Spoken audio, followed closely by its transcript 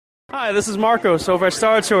Hi, this is Marcos over at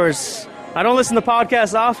Star Tours. I don't listen to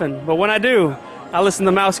podcasts often, but when I do, I listen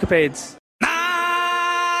to Mousecapades.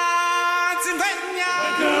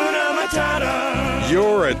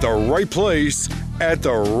 You're at the right place at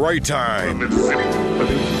the right time.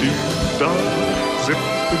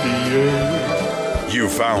 You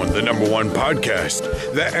found the #1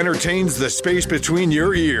 podcast that entertains the space between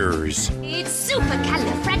your ears. It's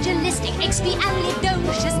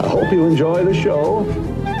supercalifragilisticexpialidocious. I hope you enjoy the show.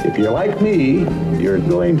 If you're like me, you're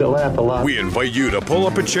going to laugh a lot. We invite you to pull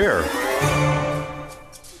up a chair.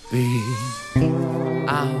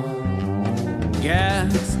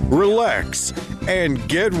 Relax and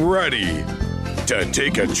get ready to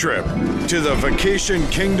take a trip to the vacation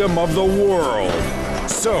kingdom of the world.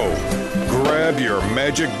 So, grab your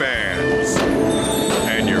magic bands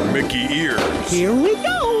and your Mickey ears. Here we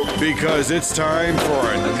go. Because it's time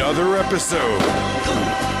for another episode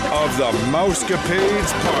of the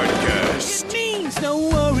Mousecapades podcast. It means no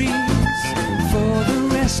worries for the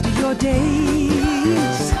rest of your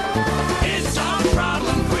days. It's our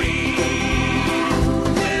problem-free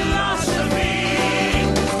philosophy.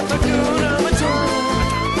 Hakuna Matata.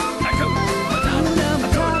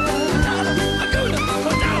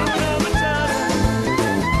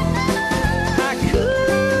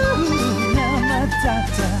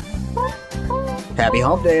 Happy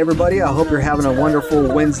Hump Day, everybody. I hope you're having a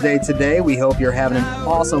wonderful Wednesday today. We hope you're having an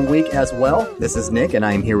awesome week as well. This is Nick, and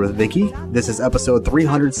I am here with Vicky. This is episode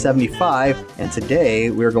 375, and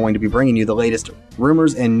today we're going to be bringing you the latest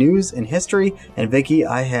rumors and news in history. And Vicky,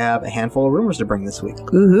 I have a handful of rumors to bring this week.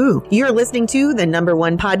 Woohoo! You're listening to the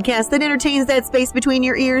 #1 podcast that entertains that space between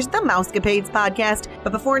your ears, the Mousecapades podcast.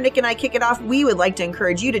 But before Nick and I kick it off, we would like to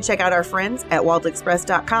encourage you to check out our friends at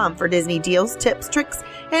WaltExpress.com for Disney deals, tips, tricks,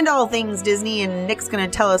 and all things Disney. And Nick's going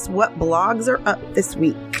to tell us what blogs are up this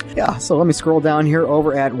week. Yeah, so let me scroll down here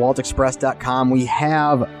over at WaltExpress.com. We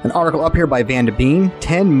have an article up here by Vanda Bean,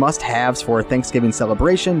 10 must-haves for a Thanksgiving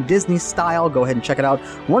celebration, Disney style. Go ahead and check it out.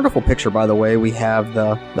 Wonderful picture, by the way. We have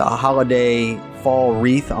the holiday fall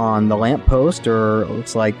wreath on the lamppost, or it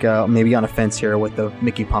looks like maybe on a fence here with the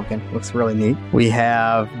Mickey pumpkin. Looks really neat. We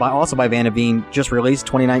have, also by Vanda Bean, just released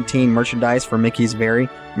 2019 merchandise for Mickey's Very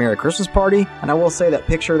Merry Christmas Party. And I will say that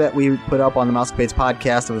picture that we put up on the Mousecapades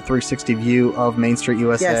podcast of the 360 view of Main Street,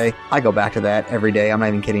 USA, yes. I go back to that every day. I'm not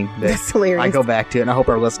even kidding. That's hilarious. I go back to it, and I hope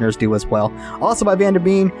our listeners do as well. Also by Vanda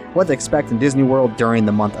Bean, what to expect in Disney World during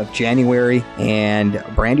the month of January. And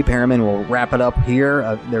Brandy Perriman will wrap it up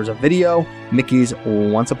here. There's a video, Mickey's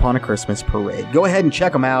Once Upon a Christmas Parade. Go ahead and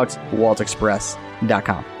check them out,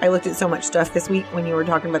 WaltExpress.com. I looked at so much stuff this week when you were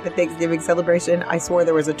talking about the Thanksgiving celebration. I swore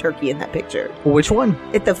there was a turkey in that picture. Which one?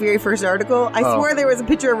 At the very first article, I swore there was a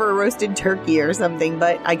picture of a roasted turkey or something,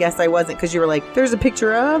 but I guess I wasn't, because you were like, there's a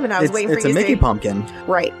picture of, and I was waiting for you to say. It's a Mickey pumpkin.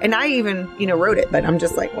 Right. And I even, wrote it, but I'm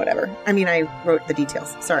just like, whatever. I mean, I wrote the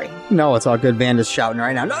details. Sorry. No, it's all good. Vanda's shouting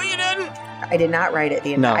right now. No, you didn't! I did not write it.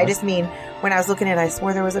 No. I just mean, when I was looking at it, I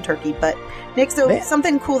swore there was a turkey. But, Nick,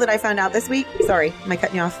 something cool that I found out this week. Sorry, am I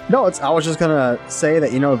cutting you off? No, I was just going to say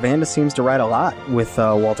that, Vanda seems to write a lot with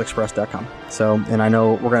WaltExpress.com. So, and I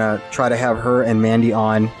know we're going to try to have her and Mandy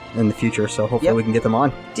on in the future, so hopefully we can get them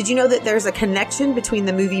on. Did you know that there's a connection between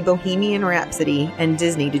the movie Bohemian Rhapsody and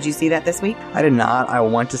Disney? Did you see that this week? I did not. I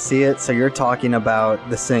want to see it. So you're talking about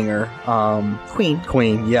the singer. Queen.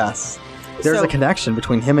 Queen, yes. There's a connection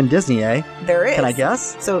between him and Disney, eh? There is. Can I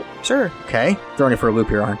guess? So, sure. Okay. Throwing you for a loop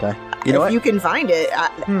here, aren't I? You know what? If you can find it.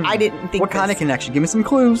 I didn't think What kind of connection? Give me some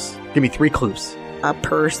clues. Give me 3 clues. A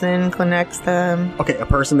person connects them. Okay, a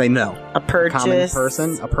person they know. A purchase. A common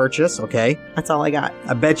person. A purchase, okay. That's all I got.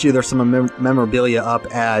 I bet you there's some memorabilia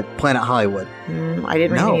up at Planet Hollywood. I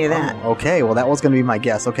didn't read any of that. Okay, well, that was going to be my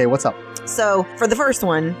guess. Okay, what's up? So, for the first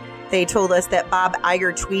one, they told us that Bob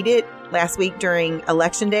Iger tweeted last week during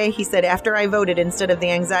Election Day. He said, after I voted, instead of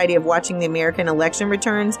the anxiety of watching the American election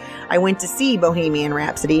returns, I went to see Bohemian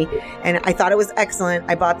Rhapsody, and I thought it was excellent.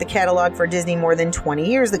 I bought the catalog for Disney more than 20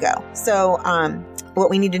 years ago. So, what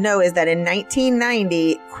we need to know is that in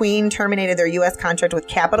 1990, Queen terminated their U.S. contract with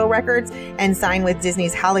Capitol Records and signed with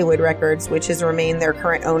Disney's Hollywood Records, which has remained their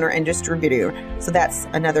current owner and distributor. So that's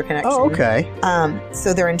another connection. Oh, okay.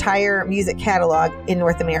 So their entire music catalog in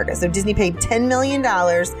North America. So Disney paid $10 million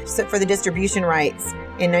for the distribution rights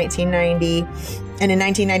in 1990. And in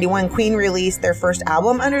 1991, Queen released their first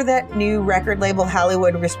album under that new record label,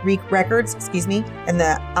 Hollywood Records, and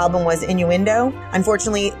the album was Innuendo.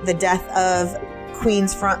 Unfortunately, the death of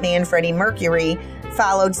Queen's frontman Freddie Mercury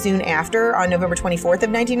followed soon after on November 24th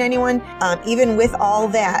of 1991. Even with all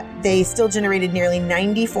that, they still generated nearly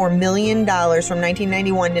 $94 million from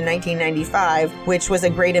 1991 to 1995, which was a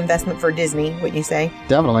great investment for Disney, wouldn't you say?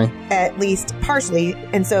 Definitely. At least partially.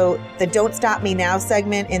 And so the Don't Stop Me Now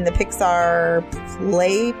segment in the Pixar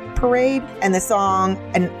Play Parade and the song,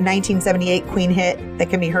 a 1978 Queen hit that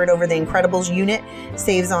can be heard over the Incredibles unit,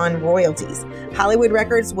 saves on royalties. Hollywood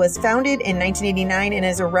Records was founded in 1989 and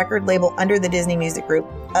is a record label under the Disney Music Group.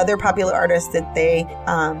 Other popular artists that they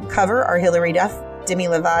cover are Hilary Duff, Demi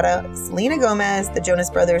Lovato, Selena Gomez, the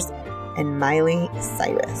Jonas Brothers, and Miley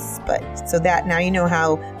Cyrus. But so that now you know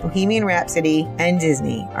how Bohemian Rhapsody and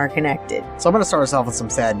Disney are connected. So I'm going to start us off with some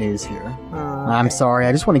sad news here. Okay. I'm sorry.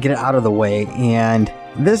 I just want to get it out of the way. And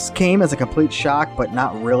this came as a complete shock, but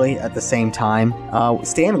not really at the same time.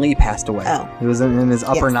 Stan Lee passed away. Oh. He was in his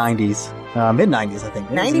upper Yes. 90s. Mid-90s, I think.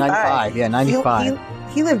 Maybe it was 95. Yeah, 95.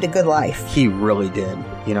 He lived a good life. He really did.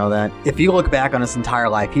 You know that? If you look back on his entire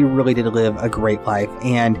life, he really did live a great life.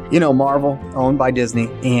 And, you know, Marvel, owned by Disney,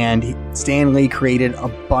 and Stan Lee created a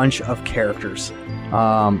bunch of characters.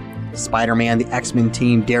 Spider-Man, the X-Men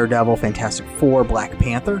team, Daredevil, Fantastic Four, Black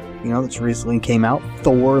Panther, you know, that's recently came out,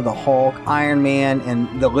 Thor, the Hulk, Iron Man,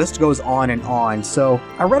 and the list goes on and on. So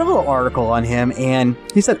I read a little article on him, and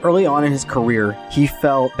he said early on in his career, he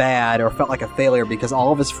felt bad or felt like a failure because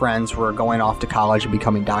all of his friends were going off to college and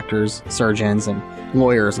becoming doctors, surgeons, and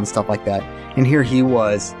lawyers and stuff like that. And here he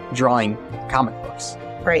was drawing comic books.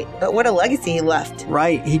 Right. But what a legacy he left.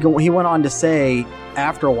 Right. He went on to say,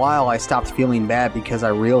 after a while, I stopped feeling bad because I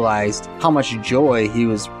realized how much joy he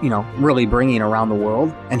was, you know, really bringing around the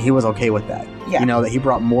world. And he was okay with that. Yeah. You know, that he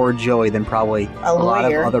brought more joy than probably a lot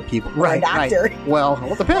of lawyer other people. or a doctor. Right. Well,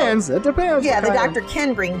 it depends. It depends. Yeah, the What kind of- doctor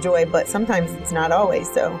can bring joy, but sometimes it's not always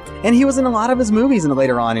so. And he was in a lot of his movies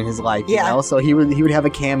later on in his life. Yeah. You know? So he would have a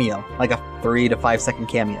cameo, like a 3 to 5 second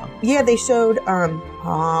cameo. Yeah, they showed,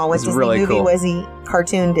 what It's Disney really movie cool. was he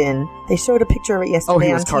cartooned in? They showed a picture of it yesterday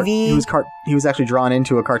he on was TV. he was actually drawn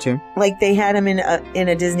into a cartoon. Like they had him in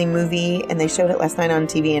a Disney movie, and they showed it last night on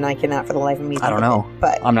TV, and I cannot for the life of me. I don't know.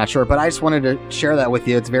 But I'm not sure, but I just wanted to share that with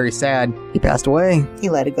you. It's very sad. He passed away. he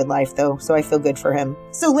led a good life, though, so I feel good for him.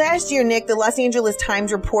 So last year, Nick, the Los Angeles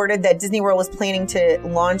Times reported that Disney World was planning to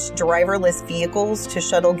launch driverless vehicles to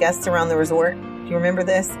shuttle guests around the resort. Do you remember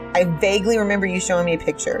this? I vaguely remember you showing me a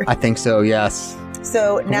picture. I think so, yes.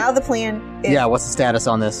 So now the plan is, Yeah, what's the status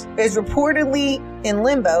on this? is reportedly in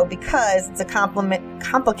limbo because it's a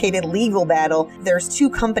complicated legal battle. There's 2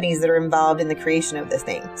 companies that are involved in the creation of this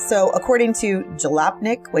thing. So according to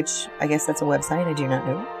Jalopnik, which I guess that's a website, I do not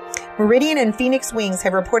know, Meridian and Phoenix Wings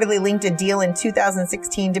have reportedly linked a deal in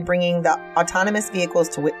 2016 to bringing the autonomous vehicles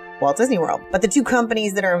to Walt Disney World. But the 2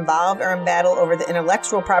 companies that are involved are in battle over the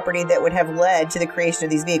intellectual property that would have led to the creation of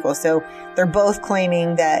these vehicles. So they're both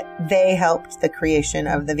claiming that they helped the creation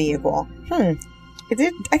of the vehicle.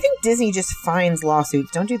 I think Disney just finds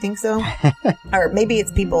lawsuits. Don't you think so? Or maybe it's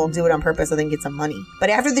people do it on purpose so they can get some money. But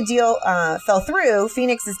after the deal fell through,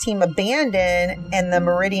 Phoenix's team abandoned and the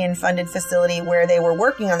Meridian-funded facility where they were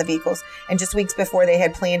working on the vehicles. And just weeks before, they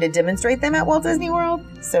had planned to demonstrate them at Walt Disney World.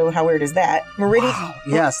 So how weird is that? Meridian. Wow.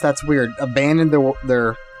 Yes, that's weird. Abandoned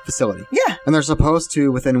their facility. Yeah. And they're supposed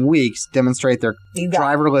to, within weeks, demonstrate their You got it.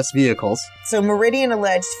 driverless vehicles. So Meridian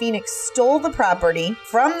alleged Phoenix stole the property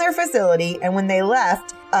from their facility, and when they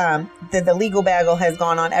left, the legal battle has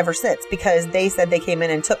gone on ever since because they said they came in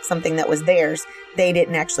and took something that was theirs. They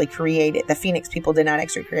didn't actually create it. The Phoenix people did not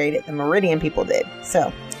actually create it. The Meridian people did.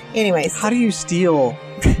 So, anyways. How do you steal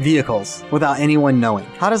vehicles without anyone knowing?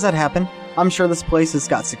 How does that happen? I'm sure this place has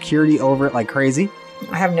got security over it like crazy.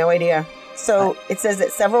 I have no idea. So it says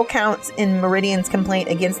that several counts in Meridian's complaint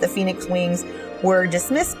against the Phoenix Wings were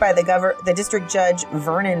dismissed by the district judge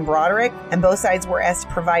Vernon Broderick, and both sides were asked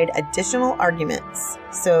to provide additional arguments.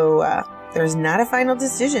 So there's not a final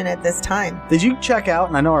decision at this time. Did you check out,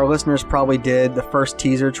 and I know our listeners probably did, the first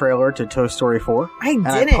teaser trailer to Toy Story 4? I And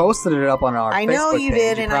didn't. I posted it up on our I know Facebook you page.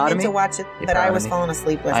 did, You and proud I of meant me? to watch it, You but proud I of was me? falling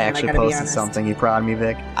asleep last I night. actually I gotta be posted honest. something. You proud of me,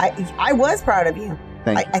 Vic? I was proud of you.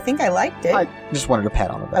 Thank you. I think I liked it. I just wanted a pat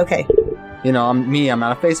on the back. Okay. You know, I'm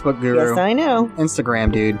not a Facebook guru. Yes, I know.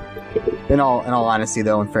 Instagram, dude. In all honesty,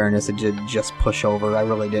 though, in fairness, it did just push over. I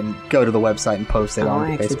really didn't go to the website and post it Oh, on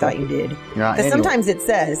I actually Facebook. thought you did. Yeah, Because anyway. sometimes it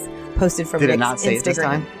says posted from Did it Nick's not say Instagram. it this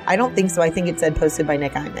time? I don't think so. I think it said posted by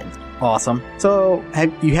Nick Hyman. Awesome. So,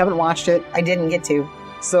 you haven't watched it? I didn't get to.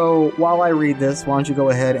 So, while I read this, why don't you go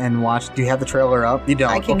ahead and watch? Do you have the trailer up? You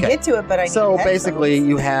don't. I can okay. get to it, but I need So, headphones. basically,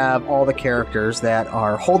 you have all the characters that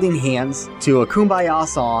are holding hands to a Kumbaya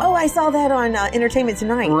song. Oh, I saw that on Entertainment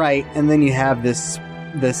Tonight. Right, and then you have this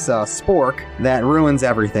spork that ruins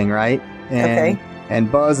everything, right? And, Okay. And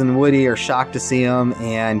Buzz and Woody are shocked to see him,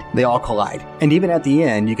 and they all collide. And even at the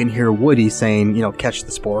end, you can hear Woody saying, catch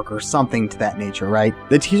the spork or something to that nature, right?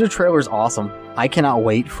 The teaser trailer is awesome. I cannot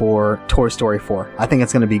wait for Toy Story 4. I think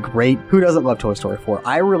it's going to be great. Who doesn't love Toy Story 4?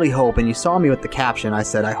 I really hope, and you saw me with the caption, I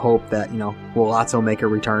said, I hope that, will Lotso make a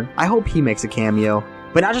return? I hope he makes a cameo,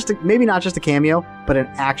 but maybe not just a cameo, but an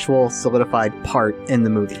actual solidified part in the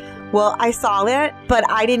movie. Well, I saw that, but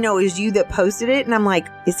I didn't know it was you that posted it. And I'm like,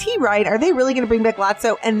 is he right? Are they really going to bring back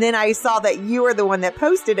Lotso? And then I saw that you were the one that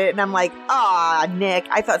posted it. And I'm like, Nick,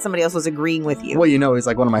 I thought somebody else was agreeing with you. Well, he's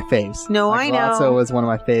like one of my faves. No, I know. Lotso is one of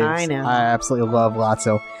my faves. I know. I absolutely love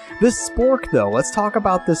Lotso. This spork, though, let's talk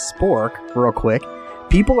about this spork real quick.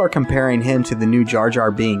 People are comparing him to the new Jar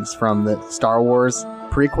Jar Binks from the Star Wars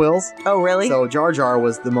prequels. Oh, really? So Jar Jar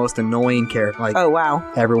was the most annoying character. Like, oh, wow.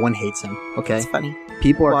 Everyone hates him. Okay. That's funny.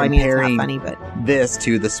 People are comparing it's not funny, but this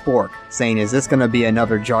to the spork, saying, is this going to be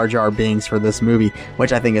another Jar Jar Binks for this movie?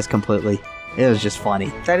 Which I think is it was just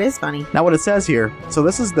funny. That is funny. Now what it says here, so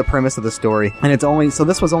this is the premise of the story, and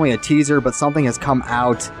this was only a teaser, but something has come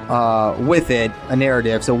out with it, a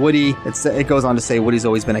narrative. So Woody, it goes on to say Woody's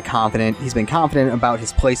always been he's been confident about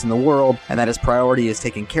his place in the world, and that his priority is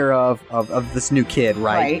taking care of this new kid,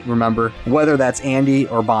 right? Remember? Whether that's Andy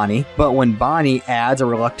or Bonnie. But when Bonnie adds a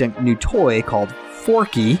reluctant new toy called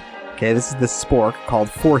Forky, okay, this is the spork called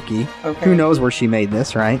Forky. Okay. Who knows where she made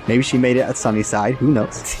this, right? Maybe she made it at Sunnyside. Who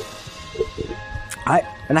knows? I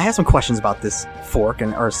have some questions about this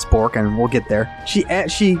spork, and we'll get there.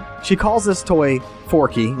 She calls this toy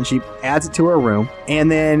Forky, and she adds it to her room.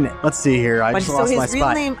 And then let's see here. I just lost my spot. So his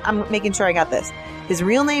real name, I'm making sure I got this. His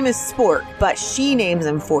real name is Spork, but she names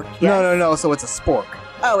him Forky. Yes. No. So it's a spork.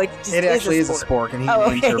 Oh, it actually is a spork,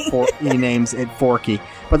 and he names it Forky.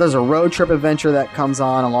 But there's a road trip adventure that comes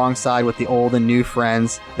on alongside with the old and new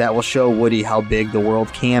friends that will show Woody how big the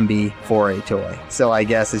world can be for a toy. So I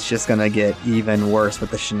guess it's just going to get even worse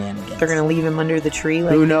with the shenanigans. They're going to leave him under the tree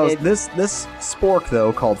like who knows? This spork,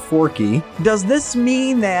 though, called Forky, does this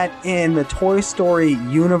mean that in the Toy Story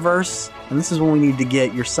universe, and this is when we need to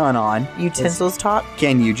get your son on. Utensils talk?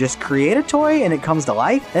 Can you just create a toy and it comes to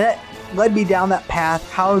life? And that led me down that path.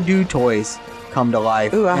 How do toys come to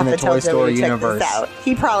life in the Toy Story universe? This out.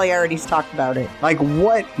 He probably already talked about it. Like,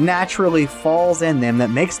 what naturally falls in them that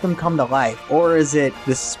makes them come to life? Or is it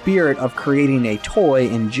the spirit of creating a toy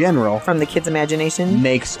in general? From the kid's imagination?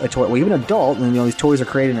 Makes a toy. Well, even an adult, and these toys are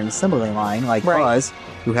created in an assembly line, like Buzz,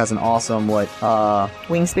 who has an awesome,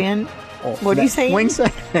 wingspan? What are you saying?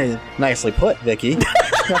 Wingspan? Nicely put, Vicky.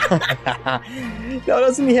 No,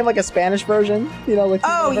 doesn't he have like a Spanish version?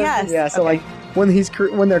 Yes. Yeah, so okay.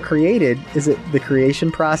 When they're created, is it the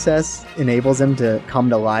creation process enables them to come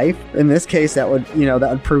to life? In this case, that would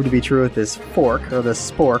prove to be true with this fork or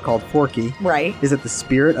this spork called Forky. Right. Is it the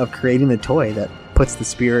spirit of creating the toy that puts the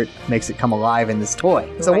spirit, makes it come alive in this toy?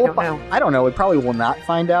 So I don't know. We probably will not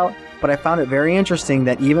find out, but I found it very interesting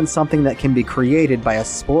that even something that can be created by a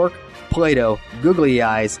spork, Play-Doh, googly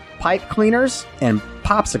eyes, pipe cleaners, and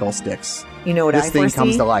popsicle sticks. You know what this thing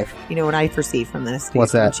comes to life. You know what I foresee from this?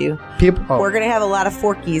 What's that? We're going to have a lot of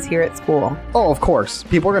Forkies here at school. Oh, of course.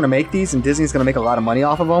 People are going to make these, and Disney's going to make a lot of money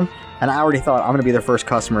off of them. And I already thought I'm going to be their first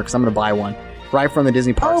customer because I'm going to buy one right from the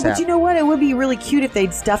Disney Parks app. You know what? It would be really cute if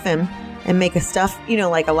they'd stuff him and make a stuff,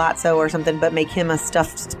 like a Lotso or something, but make him a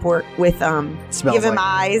stuffed sport with, give him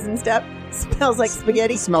eyes and stuff. Smells like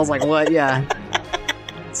spaghetti. Smells like what? Yeah.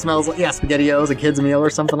 Smells like, SpaghettiOs, a kid's meal or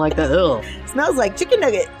something like that. Ugh. Smells like chicken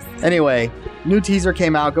nuggets. Anyway, new teaser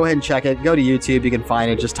came out. Go ahead and check it. Go to YouTube. You can find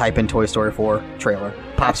it. Just type in Toy Story 4 trailer.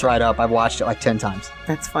 Pops right up. I've watched it like 10 times.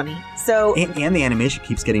 That's funny. So, and the animation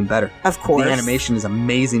keeps getting better. Of course. The animation is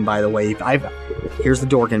amazing, by the way. Here's the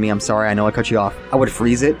dork in me. I'm sorry. I know I cut you off. I would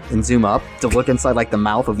freeze it and zoom up to look inside like the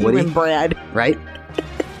mouth of Woody. You and Brad. Right?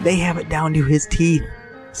 They have it down to his teeth.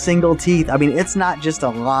 Single teeth. I mean, it's not just a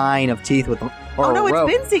line of teeth with...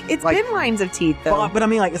 It's been lines of teeth, though. But I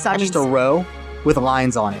mean, it's not just a row with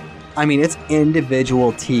lines on it. I mean, it's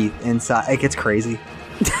individual teeth inside. It gets crazy.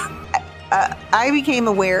 I became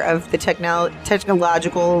aware of the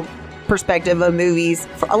technological perspective of movies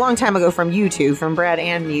a long time ago from you two, from Brad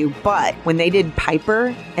and you. But when they did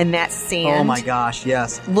Piper and that sand, oh my gosh,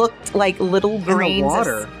 yes, looked like little grains in the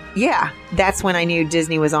water. That's when I knew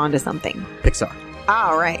Disney was onto something. Pixar.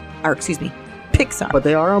 Oh, right. Or excuse me, Pixar. But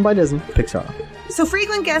they are owned by Disney. Pixar. So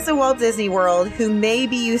frequent guests at Walt Disney World who may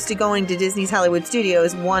be used to going to Disney's Hollywood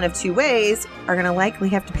Studios one of two ways are going to likely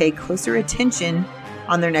have to pay closer attention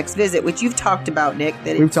on their next visit, which you've talked about, Nick.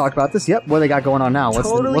 That We've talked about this. Yep. What they got going on now?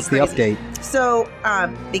 What's the update? So,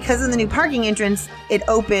 because of the new parking entrance, it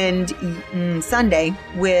opened Sunday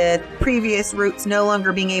with previous routes no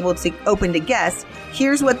longer being able to open to guests.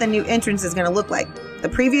 Here's what the new entrance is going to look like. The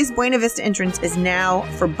previous Buena Vista entrance is now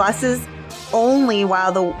for buses only,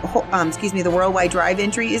 while the Worldwide Drive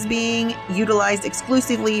entry is being utilized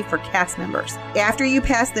exclusively for cast members. After you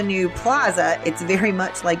pass the new plaza, it's very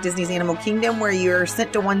much like Disney's Animal Kingdom, where you're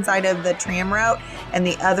sent to one side of the tram route and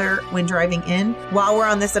the other when driving in. While we're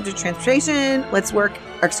on the subject of transportation,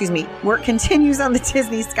 work continues on the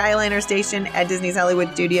Disney Skyliner station at Disney's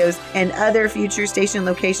Hollywood Studios and other future station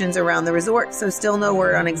locations around the resort. So still no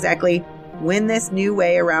word on exactly when this new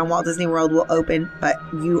way around Walt Disney World will open, but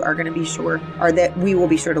you are going to be sure, or that we will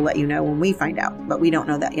be sure to let you know when we find out, but we don't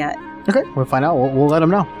know that yet. Okay, we'll find out. We'll let them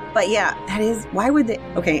know. But yeah, that is, why would they?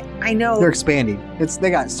 Okay, I know they're expanding. They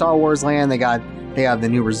got Star Wars Land. They have the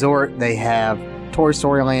new resort. They have Toy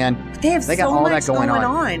Story Land. They got so all much that going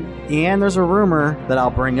on. And there's a rumor that I'll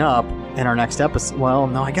bring up in our next episode. Well,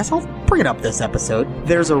 no, I guess I'll bring it up this episode.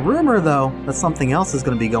 There's a rumor, though, that something else is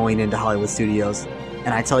going to be going into Hollywood Studios.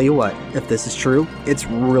 And I tell you what, if this is true, it's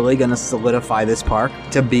really going to solidify this park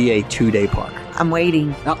to be a 2-day park. I'm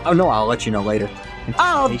waiting. Oh, no, I'll let you know later.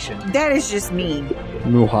 Oh, that is just mean.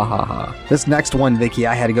 This next one, Vicky,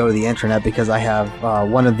 I had to go to the internet because I have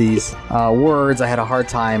one of these words I had a hard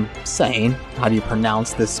time saying. How do you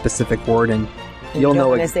pronounce this specific word? And you'll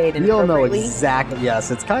know exactly. Yes,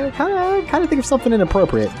 it's kind of think of something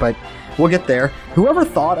inappropriate, but we'll get there. Whoever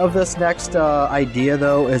thought of this next idea,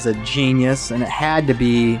 though, is a genius, and it had to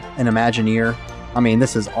be an Imagineer. I mean,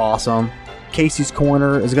 this is awesome. Casey's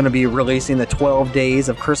Corner is going to be releasing the 12 Days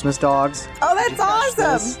of Christmas Dogs. Oh, that's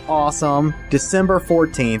awesome. Awesome. December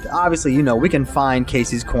 14th. Obviously, we can find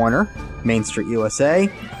Casey's Corner, Main Street, USA.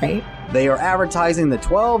 Right. They are advertising the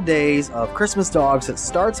 12 Days of Christmas Dogs. It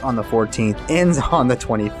starts on the 14th, ends on the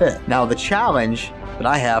 25th. Now, the challenge that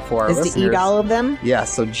I have for our listeners is to eat all of them? Yeah,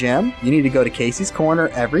 so Jim, you need to go to Casey's Corner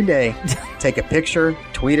every day, take a picture,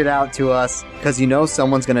 tweet it out to us, because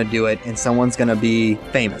someone's going to do it and someone's going to be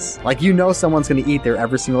famous. Like, someone's going to eat there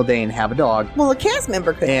every single day and have a dog. Well, a cast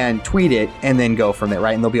member could. And tweet it and then go from there,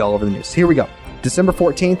 right? And they'll be all over the news. So here we go. December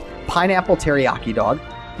 14th, pineapple teriyaki dog.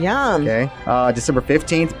 Yum. Okay. December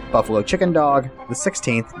 15th, buffalo chicken dog. The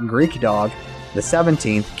 16th, Greek dog. The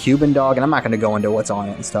 17th, Cuban dog, and I'm not going to go into what's on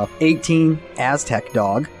it and stuff. 18, Aztec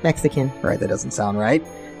dog. Mexican. Right, that doesn't sound right.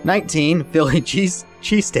 19, Philly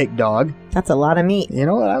cheesesteak dog. That's a lot of meat. You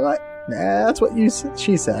know what I like? That's what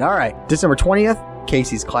she said. All right. December 20th,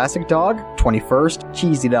 Casey's Classic Dog. 21st,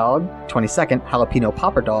 Cheesy Dog. 22nd, Jalapeno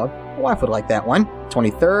Popper Dog. My wife would like that one.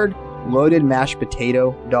 23rd, Loaded Mashed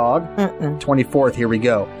Potato Dog. 24th, here we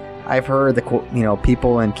go. I've heard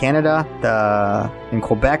people in Canada, in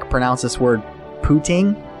Quebec, pronounce this word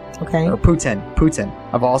poutine. Okay. Or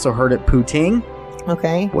poutine. I've also heard it poutine.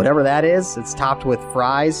 Okay. Whatever that is, it's topped with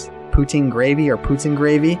fries, poutine gravy or poutine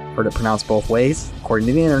gravy. Heard it pronounced both ways, according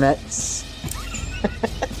to the internet.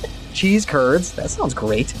 Cheese curds. That sounds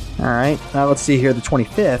great. All right. Now let's see here. The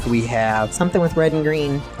 25th, we have something with red and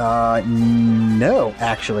green. No,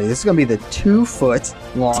 actually, this is going to be the 2-foot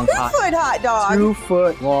long 2-foot hot dog.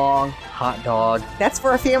 2-foot long hot dog. That's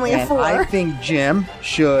for a family of 4. I think Jim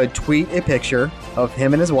should tweet a picture of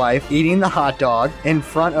him and his wife eating the hot dog in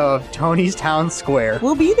front of Tony's Town Square.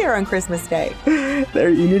 We'll be there on Christmas Day. There,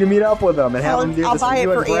 you need to meet up with them and have them do I'll this. buy it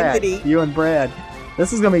for Brad, Anthony. You and Brad.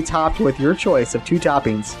 This is going to be topped with your choice of 2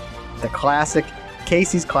 toppings. The classic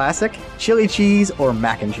Casey's Classic, chili cheese, or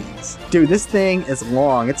mac and cheese. Dude, this thing is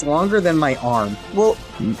long. It's longer than my arm. Well,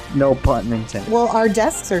 no pun intended. Well, our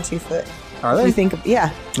desks are 2 foot. Are they? You think?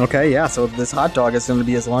 Yeah. Okay, yeah. So this hot dog is going to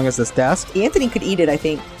be as long as this desk. Anthony could eat it, I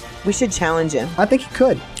think. We should challenge him. I think he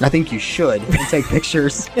could. I think you should. And take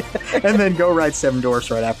pictures and then go ride 7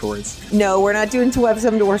 Dwarfs right afterwards. No, we're not doing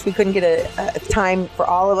 7 Dwarfs. We couldn't get a time for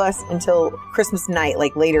all of us until Christmas night,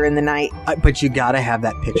 like later in the night. But you got to have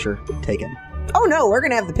that picture taken. Oh, no, we're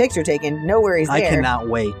going to have the picture taken. No worries there. I cannot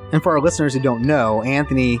wait. And for our listeners who don't know,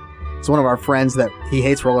 Anthony is one of our friends that he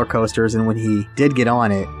hates roller coasters, and when he did get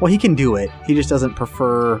on it, well, he can do it. He just doesn't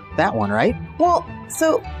prefer that one, right? Well,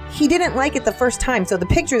 so he didn't like it the first time, so the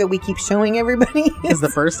picture that we keep showing everybody is the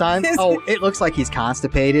first time? Oh, it looks like he's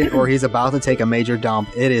constipated or he's about to take a major dump.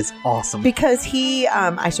 It is awesome. Because he,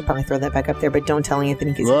 I should probably throw that back up there, but don't tell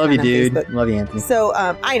Anthony. Love you, dude. Love you, Anthony. So,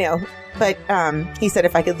 I know. But he said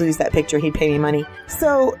if I could lose that picture, he'd pay me money.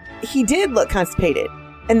 So he did look constipated.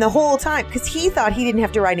 And the whole time, because he thought he didn't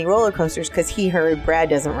have to ride any roller coasters because he heard Brad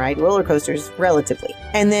doesn't ride roller coasters relatively.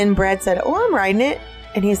 And then Brad said, oh, I'm riding it.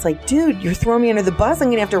 And he's like, dude, you're throwing me under the bus. I'm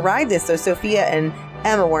going to have to ride this. So Sophia and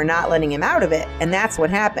Emma were not letting him out of it, and that's what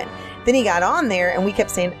happened. Then he got on there, and we kept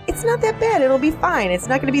saying, it's not that bad. It'll be fine. It's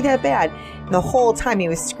not going to be that bad. And the whole time he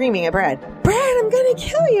was screaming at Brad, I'm going to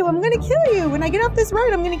kill you. I'm going to kill you. When I get off this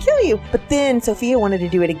ride, I'm going to kill you. But then Sophia wanted to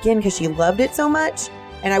do it again because she loved it so much.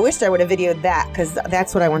 And I wished I would have videoed that because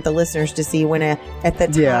that's what I want the listeners to see when at the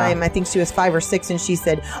time, I think she was 5 or 6 and she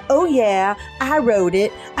said, oh yeah, I rode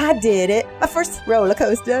it. I did it. My first roller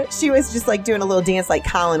coaster. She was just like doing a little dance like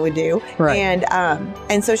Colin would do. Right.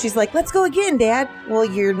 And so she's like, let's go again, Dad. Well,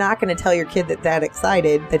 you're not going to tell your kid that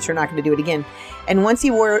excited that you're not going to do it again. And once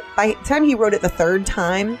by the time he rode it the 3rd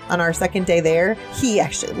time on our 2nd day there, he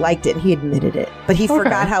actually liked it and he admitted it. But he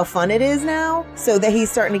forgot how fun it is now. So that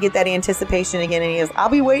he's starting to get that anticipation again. And he goes, I'll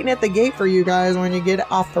be waiting at the gate for you guys when you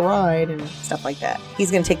get off the ride and stuff like that. He's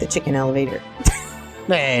going to take the chicken elevator.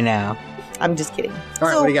 Hey, now. I'm just kidding. All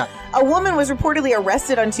right, what do you got? A woman was reportedly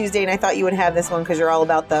arrested on Tuesday, and I thought you would have this one because you're all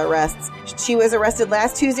about the arrests. She was arrested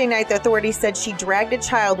last Tuesday night. The authorities said she dragged a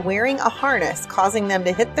child wearing a harness, causing them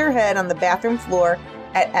to hit their head on the bathroom floor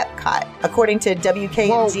at Epcot, according to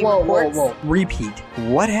WKMG reports. Whoa. Repeat.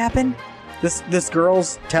 What happened? This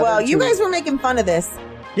girl's tethered. Well, you guys were making fun of this.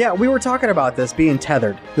 Yeah, we were talking about this being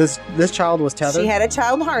tethered. This child was tethered. She had a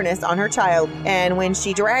child harness on her child, and when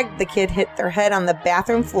she dragged the kid, hit their head on the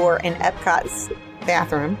bathroom floor in Epcot's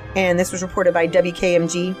bathroom. And this was reported by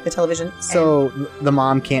WKMG, the television. So the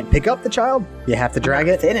mom can't pick up the child? You have to drag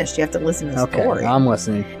it? Finished. You have to listen to the story. I'm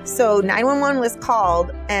listening. So 911 was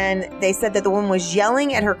called, and they said that the woman was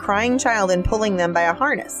yelling at her crying child and pulling them by a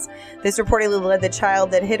harness. This reportedly led the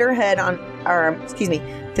child that hit her head on,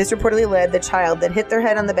 This reportedly led the child that hit their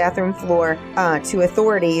head on the bathroom floor to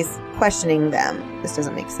authorities questioning them. This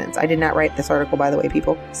doesn't make sense. I did not write this article, by the way,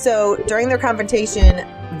 people. So during their confrontation,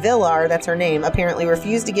 Villar, that's her name, apparently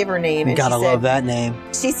refused to give her name. And Gotta love that name.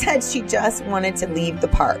 She said she just wanted to leave the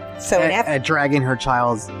park. So dragging her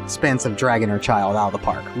child's expense of dragging her child out of the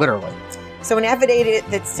park, literally. So an affidavit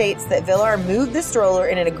that states that Villar moved the stroller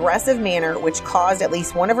in an aggressive manner, which caused at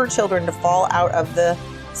least one of her children to fall out of the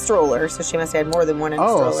stroller. So she must have had more than one in the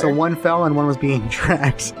stroller. Oh, so one fell and one was being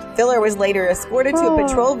dragged. Villar was later escorted to a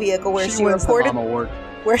patrol vehicle where she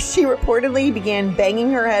reportedly began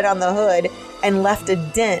banging her head on the hood and left a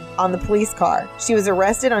dent on the police car. She was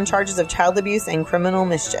arrested on charges of child abuse and criminal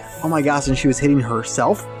mischief. Oh my gosh, and she was hitting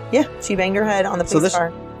herself? Yeah, she banged her head on the police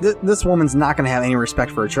car. This woman's not going to have any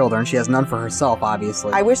respect for her children. She has none for herself,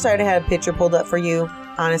 obviously. I wish I would have had a picture pulled up for you.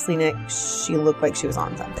 Honestly, Nick, she looked like she was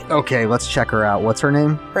on something. Okay, let's check her out. What's her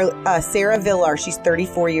name? Sarah Villar. She's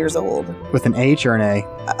 34 years old. With an H or an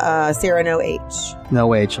A? Sarah, no H.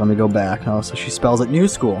 No H. Let me go back. Oh, so she spells it new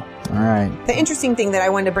school. All right. The interesting thing that I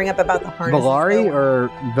wanted to bring up about the harness. Villari or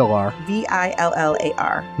Villar?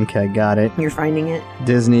 Villar. Okay, got it. You're finding it?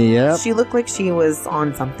 Disney, yep. She looked like she was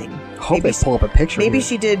on something. Hope they pull up a picture. Maybe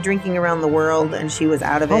she did Drinking Around the World and she was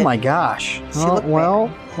out of it. Oh my gosh. She looked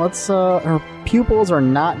bad. Let's, her pupils are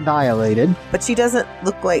not dilated. But she doesn't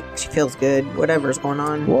look like she feels good, whatever's going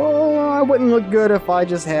on. Well, I wouldn't look good if I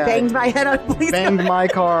just had... Banged my head on a police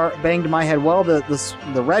car. Banged my head. Well,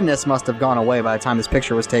 the redness must have gone away by the time this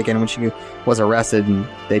picture was taken when she was arrested and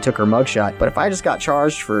they took her mugshot. But if I just got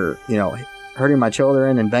charged for, hurting my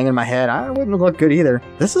children and banging my head, I wouldn't look good either.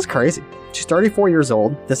 This is crazy. She's 34 years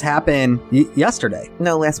old. This happened yesterday.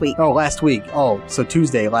 No, last week. Oh, last week. Oh, so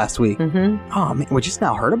Tuesday last week. Mm-hmm. Oh, man. We just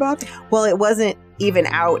now heard about it? Well, it wasn't even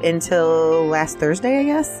out until last Thursday, I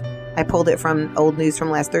guess. I pulled it from old news from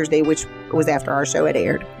last Thursday, which was after our show had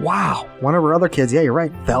aired. Wow. One of her other kids, yeah, you're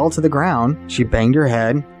right, fell to the ground. She banged her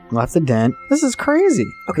head, left a dent. This is crazy.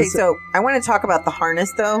 Okay, so I want to talk about the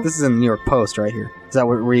harness, though. This is in the New York Post right here. Is that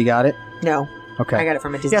where you got it? No. Okay. I got it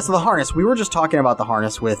from a Disney. Yeah, so the harness. We were just talking about the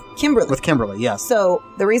harness with Kimberly. With Kimberly, yes. So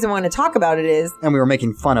the reason I want to talk about it is... And we were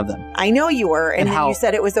making fun of them. I know you were, and then you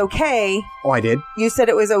said it was okay. Oh, I did? You said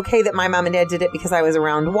it was okay that my mom and dad did it because I was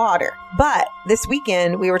around water. But this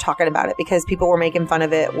weekend, we were talking about it because people were making fun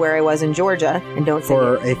of it where I was in Georgia. And don't say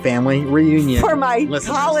For a family reunion. For my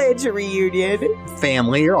college reunion.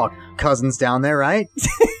 Family. You're all cousins down there, right?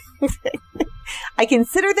 I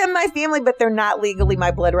consider them my family, but they're not legally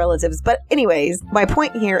my blood relatives. But anyways, my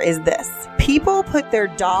point here is this. People put their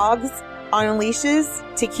dogs on leashes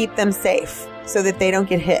to keep them safe so that they don't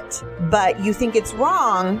get hit. But you think it's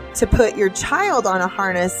wrong to put your child on a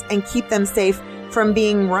harness and keep them safe from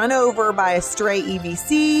being run over by a stray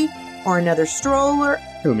EVC or another stroller.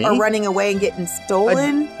 Who, me? Or running away and getting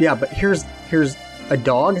stolen. Yeah, but here's a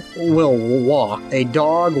dog will walk. A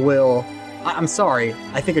dog will... I'm sorry.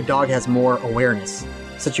 I think a dog has more awareness.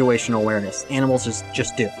 situational awareness. Animals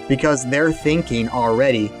just do. Because they're thinking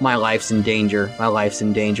already, my life's in danger,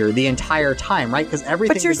 the entire time, right? Because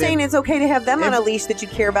everything. But you're saying it's okay to have them on a leash that you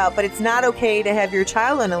care about, but it's not okay to have your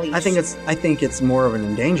child on a leash. I think it's more of an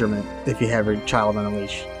endangerment if you have your child on a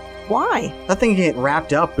leash. Why? I think you get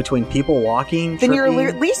wrapped up between people walking. Then your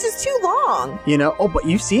tripping, leash is too long. You know, but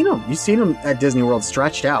you've seen them. You've seen them at Disney World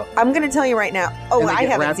stretched out. I'm going to tell you right now. Oh, And they I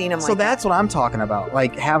get haven't wrapped- seen them So like that. that's what I'm talking about.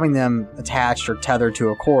 Like having them attached or tethered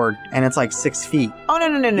to a cord, and it's like 6 feet. Oh, no.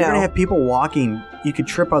 You're going to have people walking. You could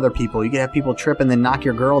trip other people. You could have people trip and then knock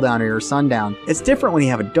your girl down or your son down. It's different when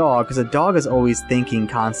you have a dog, because a dog is always thinking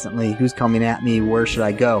constantly, who's coming at me? Where should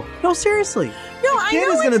I go? No, seriously. No, The I kid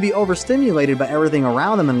know is going to be overstimulated by everything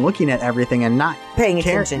around them and looking at everything and not paying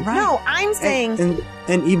care- attention. Right. No, I'm saying...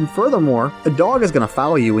 And even furthermore, a dog is going to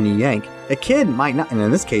follow you when you yank. A kid might not, and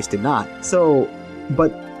in this case did not. So,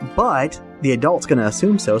 but the adult's going to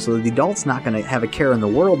assume so the adult's not going to have a care in the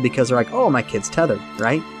world because they're like, oh, my kid's tethered,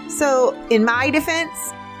 right? So, in my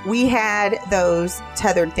defense, we had those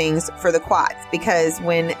tethered things for the quads because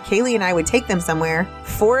when Kaylee and I would take them somewhere,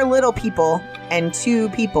 4 little people and 2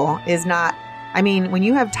 people is not... I mean, when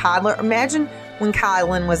you have toddler... Imagine when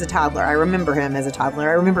Kylan was a toddler. I remember him as a toddler.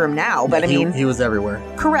 I remember him now, but he was everywhere.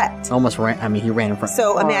 Correct. Almost ran. I mean, he ran in front.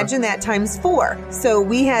 So imagine that times 4. So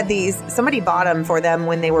we had these, somebody bought them for them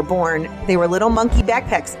when they were born. They were little monkey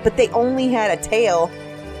backpacks, but they only had a tail.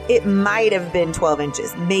 It might have been 12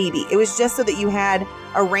 inches, maybe. It was just so that you had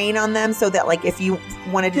a rein on them so that like if you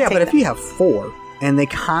wanted to take but if them. you have 4 and they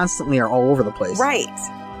constantly are all over the place. Right.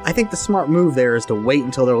 I think the smart move there is to wait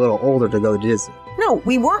until they're a little older to go to Disney. No,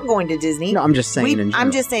 we weren't going to Disney. No, I'm just saying in general.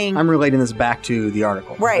 I'm just saying. I'm relating this back to the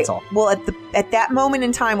article. Right. That's all. Well, at that moment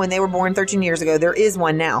in time when they were born 13 years ago, there is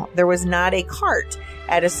one now. There was not a cart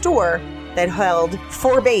at a store that held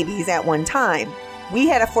 4 babies at one time. We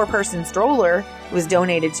had a 4-person stroller. It was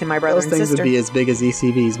donated to my brother Those and things sister. would be as big as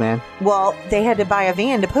ECVs, man. Well, they had to buy a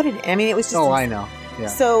van to put it in. I mean, it was just... Oh, I know. Yeah.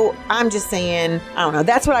 So I'm just saying, I don't know.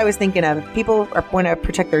 That's what I was thinking of. People want to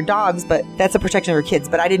protect their dogs, but that's a protection of their kids.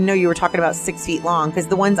 But I didn't know you were talking about 6 feet long because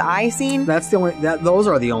the ones I seen... Those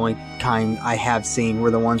are the only kind I have seen were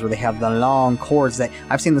the ones where they have the long cords that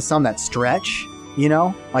I've seen some that stretch, you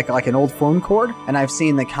know, like an old phone cord, and I've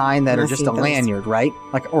seen the kind that are just a lanyard, right?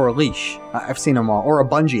 Or a leash. I've seen them all, or a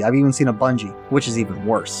bungee. I've even seen a bungee, which is even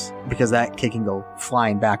worse because that kid can go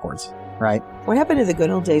flying backwards, right? What happened to the good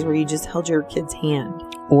old days where you just held your kid's hand?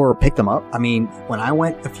 Or pick them up. I mean, when I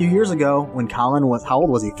went a few years ago, when Colin was, how old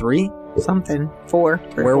was he? 3? Something. 4.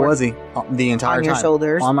 Where was he? The entire time. On your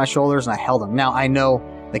shoulders. On my shoulders, and I held him. Now, I know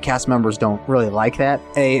the cast members don't really like that.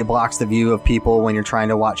 It blocks the view of people when you're trying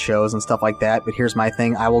to watch shows and stuff like that. But here's my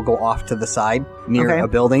thing. I will go off to the side near a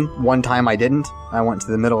building. One time I didn't. I went to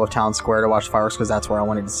the middle of town square to watch fireworks because that's where I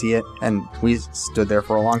wanted to see it. And we stood there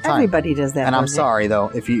for a long time. Everybody does that. And I'm sorry, though,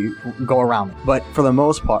 if you go around me. But for the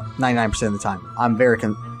most part, 99% of the time, I'm very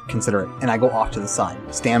considerate. And I go off to the side,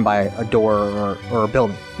 stand by a door or a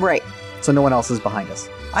building. Right. So no one else is behind us.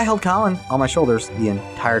 I held Colin on my shoulders the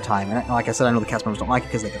entire time. And like I said, I know the cast members don't like it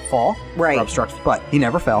because they could fall or obstruct. But he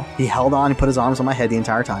never fell. He held on and put his arms on my head the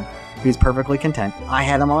entire time. He was perfectly content. I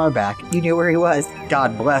had him on my back. You knew where he was.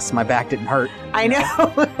 God bless, my back didn't hurt. I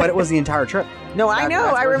know. But it was the entire trip. No, I know.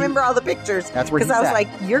 I remember all the pictures. That's where because I was like,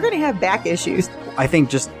 you're going to have back issues. I think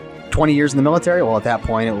just 20 years in the military. Well, at that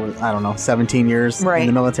point, it was, 17 years in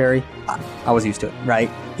the military. I was used to it, right?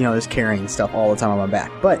 You know, just carrying stuff all the time on my back.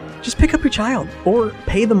 But just pick up your child or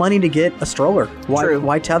pay the money to get a stroller.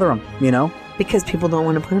 Why tether them, you know? Because people don't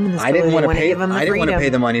want to put them in the stroller. I didn't want to pay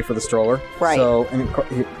the money for the stroller. Right. So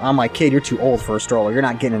I'm like, kid, you're too old for a stroller. You're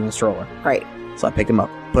not getting in a stroller. Right. So I picked him up,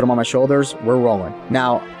 put him on my shoulders. We're rolling.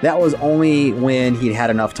 Now, that was only when he'd had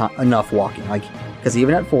enough walking. Like, because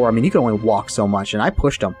even at 4, I mean, you can only walk so much. And I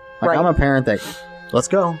pushed him. Like, I'm a parent that, let's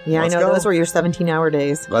go. Yeah, let's I know. Go. Those were your 17-hour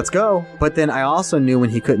days. Let's go. But then I also knew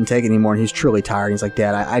when he couldn't take it anymore and he's truly tired. He's like,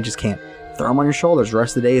 Dad, I just can't. Throw him on your shoulders. The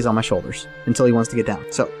rest of the day is on my shoulders until he wants to get down.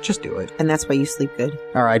 So just do it. And that's why you sleep good.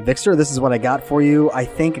 All right, Vixter, this is what I got for you. I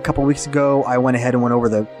think a couple weeks ago, I went ahead and went over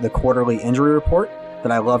the quarterly injury report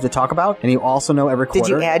that I love to talk about. And you also know every quarter. Did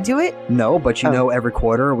you add to it? No, but you know every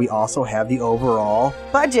quarter we also have the overall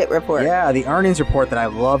budget report. Yeah, the earnings report that I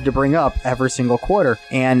love to bring up every single quarter.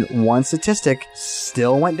 And one statistic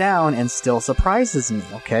still went down and still surprises me,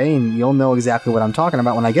 okay? And you'll know exactly what I'm talking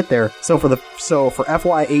about when I get there. So for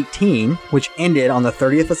FY18, which ended on the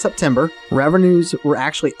 30th of September, revenues were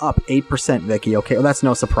actually up 8%, Vicky, okay? Well, that's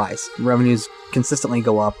no surprise. Revenues consistently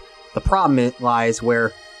go up. The problem lies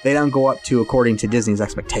where they don't go up to according to Disney's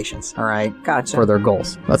expectations. All right. Gotcha. For their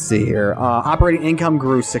goals. Let's see here. Operating income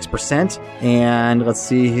grew 6%. And let's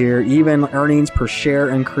see here. Even earnings per share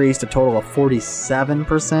increased a total of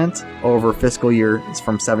 47% over fiscal year. It's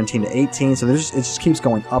from 17 to 18. So it just keeps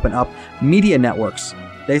going up and up. Media networks.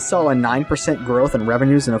 They saw a 9% growth in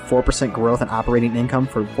revenues and a 4% growth in operating income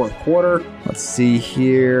for the fourth quarter. Let's see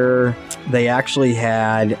here. They actually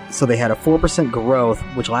had a 4% growth,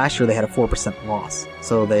 which last year they had a 4% loss.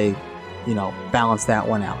 So they, balanced that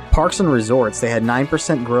one out. Parks and resorts, they had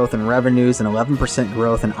 9% growth in revenues and 11%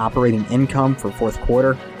 growth in operating income for fourth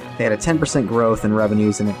quarter. They had a 10% growth in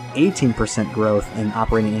revenues and an 18% growth in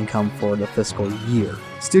operating income for the fiscal year.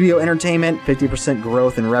 Studio entertainment, 50%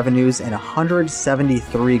 growth in revenues and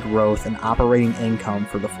 173 growth in operating income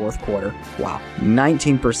for the fourth quarter. Wow.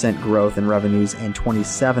 19% growth in revenues and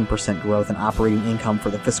 27% growth in operating income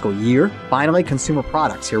for the fiscal year. Finally, consumer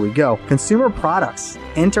products. Here we go. Consumer products,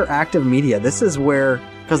 interactive media. This is where,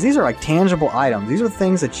 because these are like tangible items. These are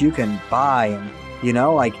things that you can buy and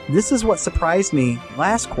this is what surprised me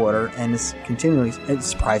last quarter and is it's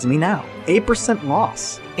surprising me now. 8%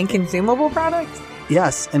 loss. In consumable products?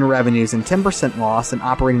 Yes, in revenues and 10% loss in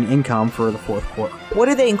operating income for the fourth quarter. What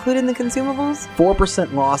do they include in the consumables?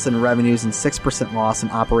 4% loss in revenues and 6% loss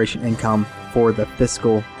in operation income for the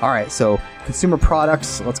fiscal. All right, so consumer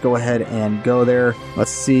products, let's go ahead and go there.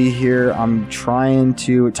 Let's see here.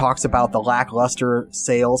 It talks about the lackluster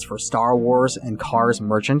sales for Star Wars and Cars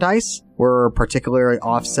merchandise were particularly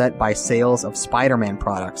offset by sales of Spider-Man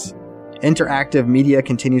products. Interactive media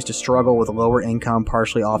continues to struggle with lower income,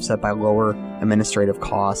 partially offset by lower administrative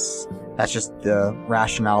costs. That's just the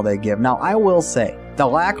rationale they give. Now, I will say, the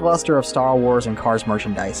lackluster of Star Wars and Cars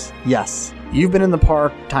merchandise. Yes, you've been in the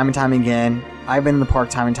park time and time again. I've been in the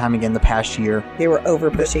park time and time again the past year. They were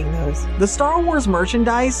over pushing those. The Star Wars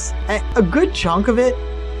merchandise, a good chunk of it,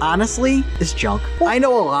 honestly, is junk. I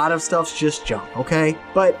know a lot of stuff's just junk, okay?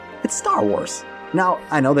 But it's Star Wars. Now,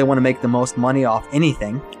 I know they want to make the most money off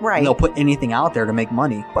anything. Right. And they'll put anything out there to make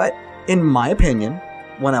money. But in my opinion,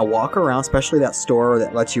 when I walk around, especially that store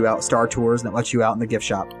that lets you out, Star Tours, and that lets you out in the gift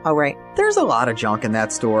shop. Oh, right. There's a lot of junk in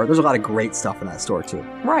that store. There's a lot of great stuff in that store, too.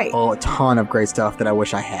 Right. Oh, a ton of great stuff that I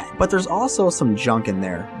wish I had. But there's also some junk in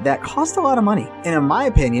there that costs a lot of money. And in my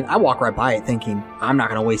opinion, I walk right by it thinking, I'm not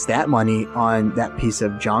going to waste that money on that piece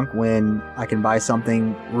of junk when I can buy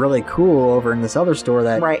something really cool over in this other store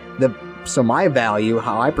that... Right. So my value,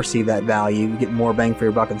 how I perceive that value, you get more bang for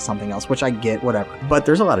your buck than something else, which I get, whatever. But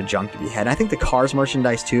there's a lot of junk to be had. And I think the Cars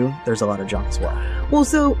merchandise, too, there's a lot of junk as well. Well,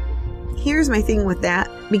 so here's my thing with that.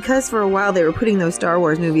 Because for a while they were putting those Star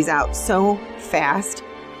Wars movies out so fast,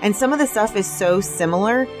 and some of the stuff is so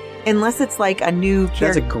similar, unless it's like a new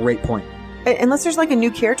character. That's a great point. Unless there's like a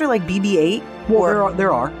new character like BB-8. Well,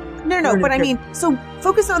 there are. No, but I mean, so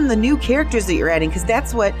focus on the new characters that you're adding, because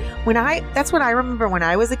that's what I remember when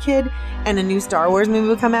I was a kid and a new Star Wars movie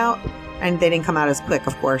would come out, and they didn't come out as quick,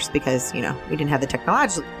 of course, because, we didn't have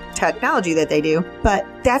the technology that they do, but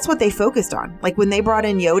that's what they focused on. Like when they brought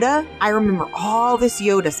in Yoda, I remember all this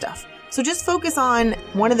Yoda stuff. So just focus on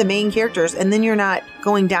one of the main characters, and then you're not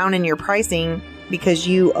going down in your pricing because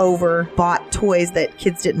you overbought toys that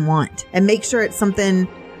kids didn't want. And make sure it's something,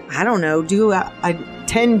 I don't know, do a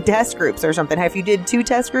 10 test groups or something. If you did 2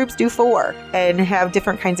 test groups, do 4 and have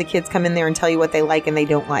different kinds of kids come in there and tell you what they like and they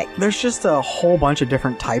don't like. There's just a whole bunch of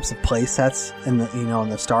different types of play sets in the, in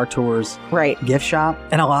the Star Tours gift shop.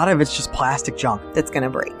 And a lot of it's just plastic junk. That's going to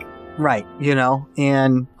break. Right.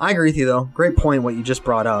 And I agree with you though. Great point what you just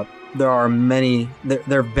brought up. There are many,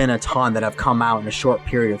 there have been a ton that have come out in a short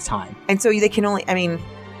period of time. And so they can only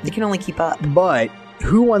keep up. But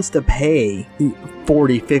who wants to pay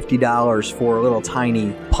 $40, $50 for a little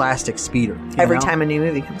tiny plastic speeder? Every time a new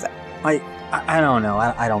movie comes out. I don't know.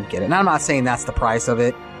 I don't get it. And I'm not saying that's the price of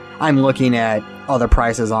it. I'm looking at other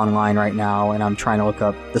prices online right now, and I'm trying to look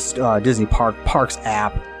up the Disney Parks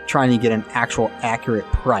app, trying to get an actual accurate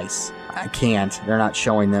price. I can't. They're not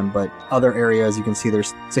showing them, but other areas you can see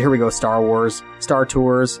there's... So here we go, Star Wars, Star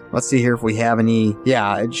Tours. Let's see here if we have any...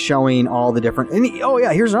 Yeah, it's showing all the different... Oh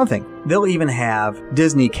yeah, here's another thing. They'll even have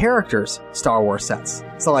Disney characters Star Wars sets.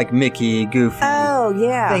 So like Mickey, Goofy... Oh,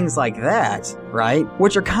 yeah. Things like that, right?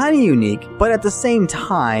 Which are kind of unique, but at the same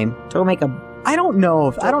time... Don't make I don't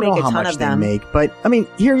know how much they make, but I mean,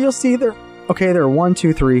 here you'll see there are 1,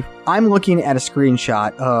 2, 3. I'm looking at a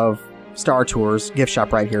screenshot of Star Tours gift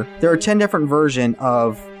shop right here. There are 10 different versions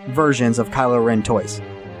of Kylo Ren toys,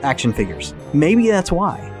 action figures. Maybe that's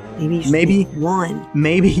why. Maybe one.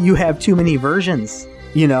 Maybe you have too many versions,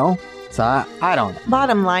 So I don't know.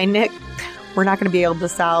 Bottom line, Nick, we're not going to be able to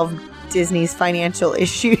solve Disney's financial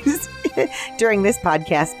issues during this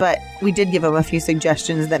podcast, but we did give them a few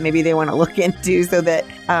suggestions that maybe they want to look into so that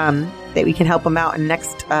that we can help them out in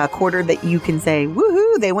next quarter, that you can say,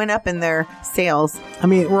 woohoo, they went up in their sales. I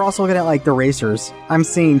mean, we're also looking at like the racers. I'm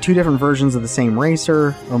seeing two different versions of the same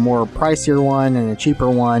racer, a more pricier one and a cheaper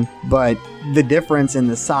one, but the difference in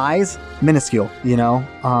the size, minuscule, you know?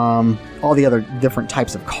 All the other different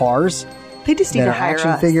types of cars They just need that to are hire action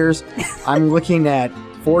us. figures. I'm looking at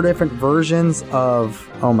 4 different versions of,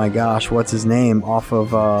 oh my gosh, what's his name? Off of,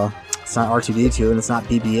 it's not R2-D2 and it's not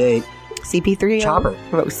BB-8. CP3O? Chopper.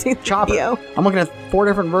 Oh, C3PO. Chopper. I'm looking at 4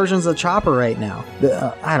 different versions of Chopper right now.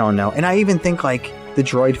 I don't know. And I even think like the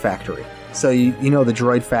Droid Factory. So you know the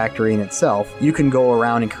Droid Factory in itself. You can go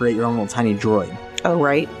around and create your own little tiny droid. Oh,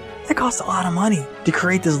 right. It costs a lot of money to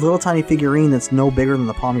create this little tiny figurine that's no bigger than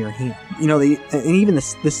the palm of your hand. You know, and even the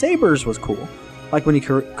sabers was cool. Like when you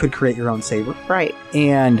could create your own saber. Right.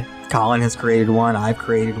 And Colin has created one. I've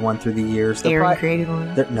created one through the years. Aaron created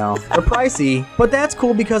one. They're pricey, but that's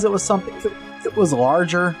cool because it was something. It was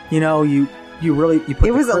larger. You know, you put.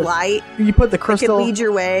 It was a light. You put the It crystal. could lead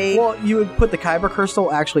your way. Well, you would put the kyber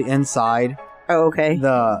crystal actually inside Oh, okay.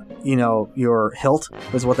 your hilt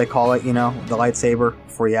is what they call it. You know, the lightsaber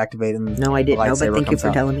before you activate it. No, I didn't know, but thank you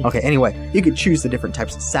for telling me. Okay, anyway, you could choose the different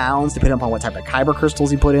types of sounds depending upon what type of kyber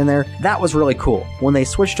crystals you put in there. That was really cool. When they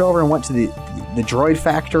switched over and went to the Droid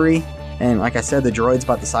Factory, and like I said, the droid's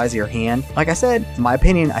about the size of your hand. Like I said, in my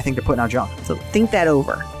opinion, I think they're putting out junk. So think that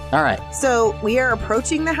over. All right. So we are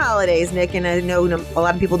approaching the holidays, Nick, and I know a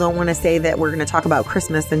lot of people don't want to say that we're going to talk about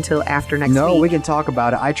Christmas until after next week. No, we can talk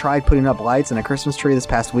about it. I tried putting up lights and a Christmas tree this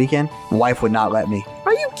past weekend. My wife would not let me.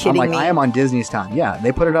 Are you kidding I'm like, me? I am on Disney's time. Yeah,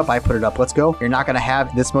 they put it up, I put it up. Let's go. You're not going to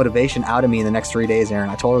have this motivation out of me in the next 3 days, Aaron.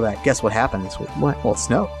 I told her that. Guess what happened this week? What? Well, it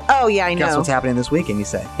snowed. Oh, yeah, I know. Guess what's happening this weekend, you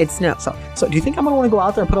say? It snows. So do you think I'm going to want to go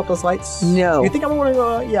out there and put up those lights? No. You think I'm going to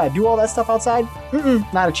want to do all that stuff outside?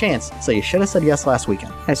 Not a chance. So you should have said yes last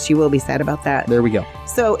weekend. Yes, she will be sad about that. There we go.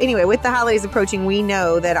 So anyway, with the holidays approaching, we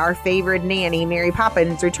know that our favorite nanny, Mary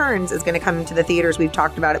Poppins Returns, is going to come to the theaters. We've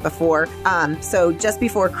talked about it before. So just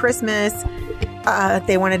before Christmas,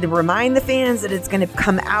 they wanted to remind the fans that it's going to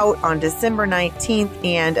come out on December 19th.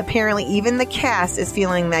 And apparently even the cast is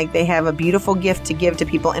feeling like they have a beautiful gift to give to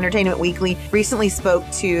people. Entertainment Weekly recently spoke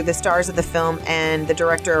to the stars of the film and the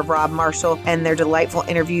director of Rob Marshall, and their delightful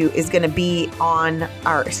interview is going to be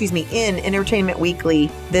in Entertainment Weekly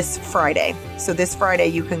this Friday. So this Friday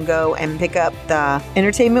you can go and pick up the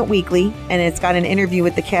Entertainment Weekly, and it's got an interview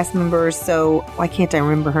with the cast members. So why can't I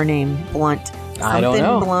remember her name? Blunt. I don't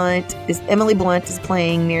know. Emily Blunt is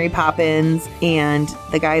playing Mary Poppins, and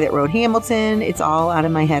the guy that wrote Hamilton. It's all out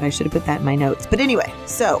of my head. I should have put that in my notes. But anyway,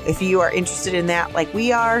 so if you are interested in that like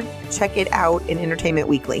we are, check it out in Entertainment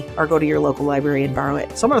Weekly or go to your local library and borrow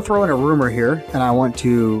it. So I'm going to throw in a rumor here, and I want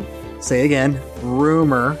to say again,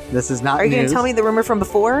 rumor. This is not Are you going news. to tell me the rumor from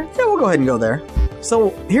before? Yeah, we'll go ahead and go there. So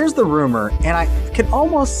here's the rumor, and I can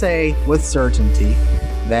almost say with certainty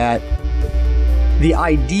that the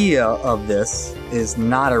idea of this is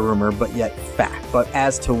not a rumor, but yet fact. But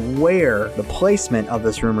as to where the placement of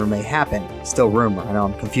this rumor may happen, still rumor. I know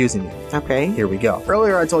I'm confusing you. Okay. Here we go.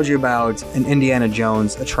 Earlier I told you about an Indiana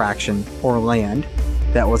Jones attraction or land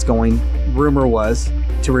that was going, rumor was,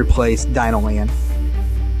 to replace Dino Land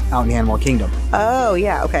out in Animal Kingdom. Oh,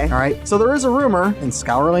 yeah. Okay. All right. So there is a rumor, and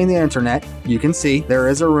scouring the internet, you can see there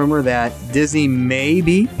is a rumor that Disney may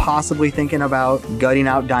be possibly thinking about gutting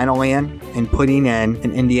out Dino Land and putting in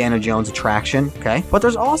an Indiana Jones attraction. Okay. But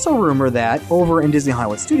there's also rumor that over in Disney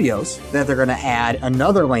Hollywood Studios that they're going to add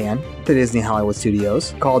another land to Disney Hollywood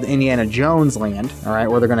Studios called Indiana Jones Land. All right.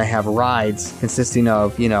 Where they're going to have rides consisting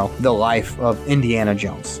of, the life of Indiana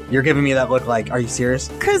Jones. You're giving me that look like, are you serious?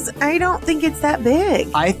 Because I don't think it's that big.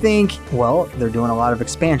 I think, they're doing a lot of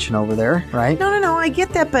expansion over there, right? No, I get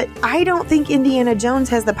that, but I don't think Indiana Jones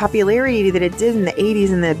has the popularity that it did in the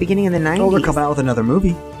 80s and the beginning of the 90s. Oh, they're coming out with another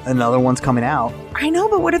movie. Another one's coming out. I know,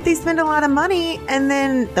 but what if they spend a lot of money and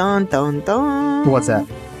then dun dun dun? What's that?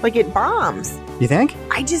 Like it bombs. You think?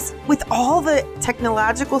 With all the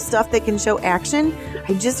technological stuff that can show action,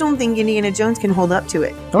 I just don't think Indiana Jones can hold up to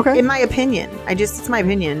it. Okay. In my opinion. It's my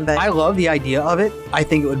opinion, but I love the idea of it. I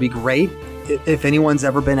think it would be great. If anyone's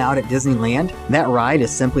ever been out at Disneyland, that ride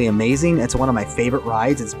is simply amazing. It's one of my favorite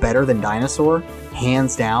rides. It's better than Dinosaur,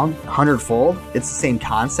 hands down, 100-fold. It's the same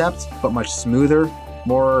concept, but much smoother,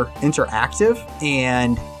 more interactive,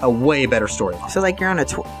 and a way better storyline. So like you're on a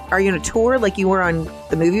tour. Are you on a tour like you were on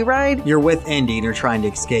the movie ride? You're with Indy and you're trying to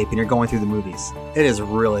escape and you're going through the movies. It is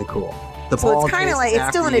really cool. So it's kind of like, it's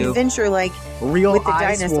still an adventure like real with the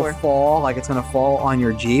ice dinosaur. will fall, like it's going to fall on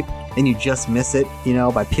your Jeep, and you just miss it,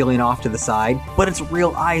 by peeling off to the side. But it's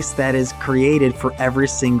real ice that is created for every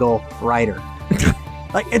single rider.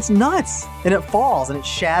 Like, it's nuts. And it falls and it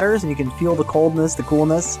shatters and you can feel the coldness, the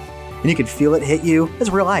coolness, and you can feel it hit you. It's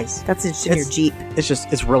real ice. That's in your Jeep.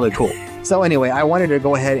 It's really cool. So anyway, I wanted to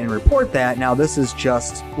go ahead and report that. Now, this is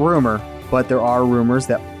just rumor, but there are rumors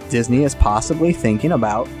that Disney is possibly thinking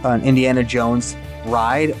about an Indiana Jones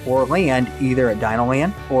ride or land either at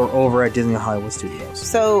Dinoland or over at Disney Hollywood Studios.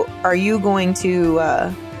 So are you going to,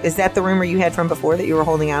 is that the rumor you had from before that you were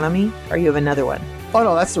holding on me? Or you have another one? Oh,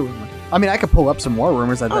 no, that's the rumor. I mean, I could pull up some more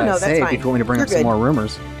rumors. I'd say if you want me to bring up some more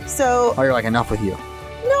rumors. So, you're like, enough with you.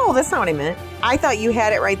 No, that's not what I meant. I thought you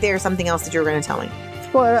had it right there, something else that you were going to tell me.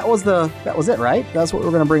 Well, that was it, right? That's what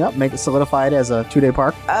we're going to bring up, make it solidify it as a 2-day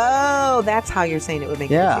park. Oh, that's how you're saying it would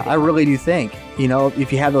make it. Yeah, I really do think,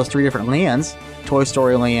 if you have those 3 different lands, Toy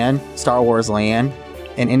Story Land, Star Wars Land,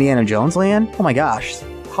 and Indiana Jones Land, oh my gosh,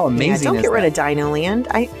 how amazing is that? Don't get rid of Dino Land.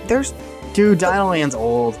 Dude, Dino Land's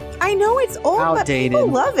old. I know it's old, outdated. But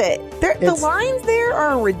people love it. The lines there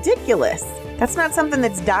are ridiculous. That's not something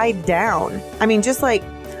that's died down. I mean, just like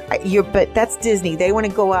but that's Disney. They want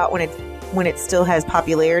to go out when it still has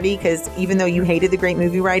popularity, because even though you hated the Great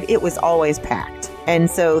Movie Ride, it was always packed. And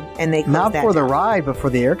they closed not that for down. the ride, but for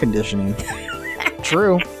the air conditioning.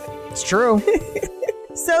 True. It's true.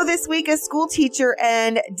 So this week, a school teacher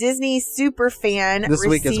and Disney super fan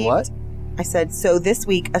week is what? I said, so this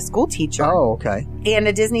week, a school teacher. Oh, okay. And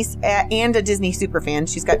a Disney super fan.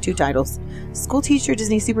 She's got 2 titles. School teacher,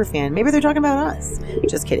 Disney super fan. Maybe they're talking about us.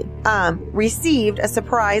 Just kidding. Received a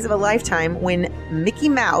surprise of a lifetime when Mickey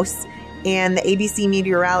Mouse and the ABC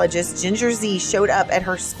meteorologist Ginger Z showed up at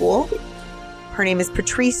her school. Her name is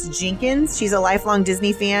Patrice Jenkins. She's a lifelong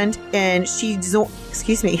Disney fan, and she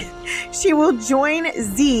will join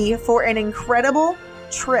Z for an incredible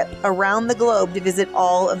trip around the globe to visit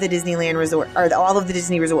all of the Disneyland resort, or all of the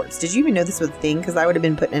Disney resorts. Did you even know this was a thing? Because I would have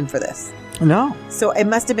been put in for this. No. So it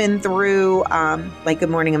must have been through like Good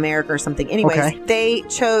Morning America or something. Anyways, okay. They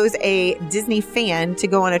chose a Disney fan to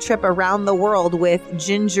go on a trip around the world with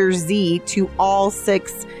Ginger Z to all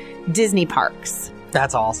 6 Disney parks.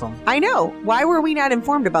 That's awesome. I know. Why were we not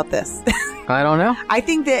informed about this? I don't know. I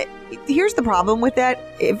think that here's the problem with that,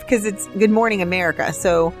 because it's Good Morning America.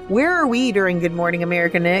 So where are we during Good Morning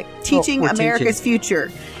America, Nick? Teaching America's future.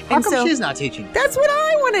 How come she's not teaching? That's what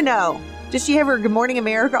I want to know. Does she have her Good Morning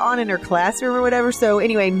America on in her classroom or whatever? So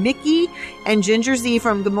anyway, Mickey and Ginger Z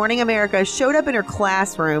from Good Morning America showed up in her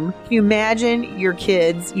classroom. Can you imagine your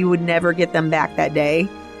kids? You would never get them back that day.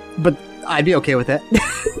 But I'd be okay with it.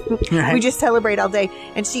 We just celebrate all day.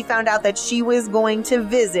 And she found out that she was going to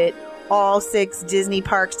visit all 6 Disney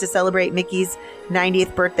parks to celebrate Mickey's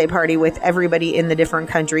 90th birthday party with everybody in the different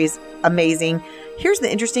countries. Amazing. Here's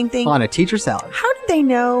the interesting thing. On a teacher salary. How did they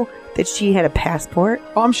know that she had a passport?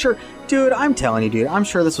 Oh, I'm sure. Dude, I'm telling you, dude. I'm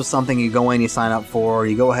sure this was something you go in, you sign up for,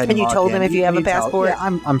 you go ahead and you told them if you have a passport?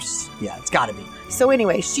 Yeah, it's got to be. So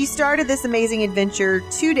anyway, she started this amazing adventure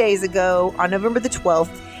 2 days ago on November the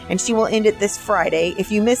 12th. And she will end it this Friday.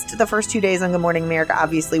 If you missed the first 2 days on Good Morning America,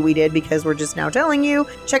 obviously we did, because we're just now telling you.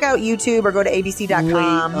 Check out YouTube or go to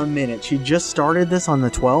abc.com. Wait a minute. She just started this on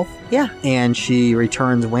the 12th? Yeah. And she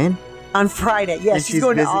returns when? On Friday. Yes, she's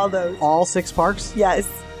going to all those. All 6 parks? Yes.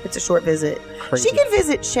 It's a short visit. Crazy. She could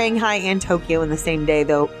visit Shanghai and Tokyo in the same day,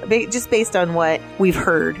 though, just based on what we've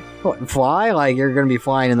heard. What, fly? Like, you're going to be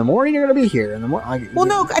flying in the morning? You're going to be here in the morning? Well,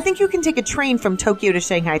 no, I think you can take a train from Tokyo to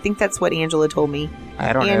Shanghai. I think that's what Angela told me.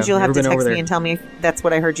 I don't know. Angela, you'll have to text me and tell me if that's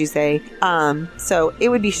what I heard you say. So it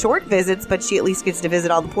would be short visits, but she at least gets to visit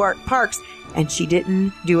all the parks, and she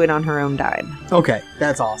didn't do it on her own dime. Okay,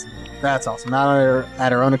 that's awesome. That's awesome. Not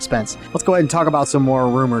at her own expense. Let's go ahead and talk about some more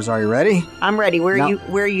rumors. Are you ready? I'm ready. Where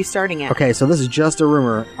are you starting at? Okay, so this is just a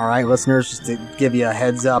rumor. All right, listeners, just to give you a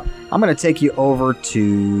heads up, I'm going to take you over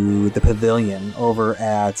to the pavilion over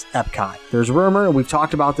at Epcot. There's a rumor. We've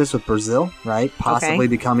talked about this with Brazil, right? Possibly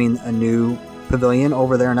becoming a new pavilion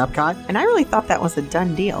over there in Epcot. And I really thought that was a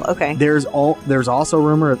done deal. Okay. There's also a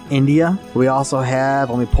rumor of India. We also have,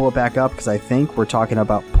 let me pull it back up because I think we're talking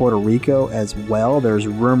about Puerto Rico as well. There's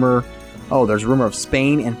rumor of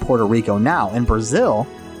Spain and Puerto Rico. Now, in Brazil,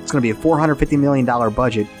 it's going to be a $450 million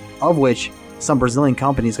budget, of which some Brazilian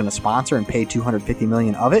company is going to sponsor and pay $250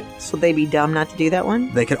 million of it. So they'd be dumb not to do that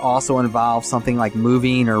one? They could also involve something like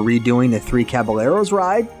moving or redoing the Three Caballeros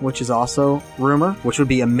ride, which is also rumor, which would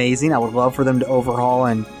be amazing. I would love for them to overhaul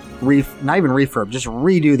and not even refurb, just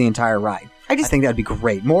redo the entire ride. I think that'd be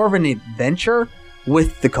great. More of an adventure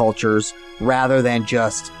with the cultures rather than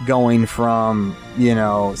just going from,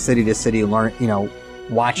 city to city,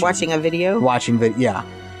 watching a video? Watching video, yeah.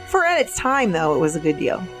 For at its time, though, it was a good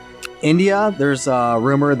deal. India, there's a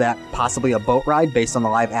rumor that possibly a boat ride based on the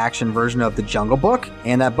live action version of The Jungle Book.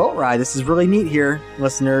 And that boat ride, this is really neat here,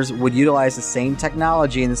 listeners, would utilize the same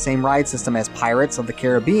technology and the same ride system as Pirates of the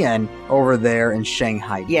Caribbean over there in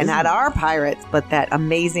Shanghai. Yeah, not our pirates, but that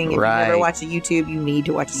amazing. If you never watch a YouTube, you need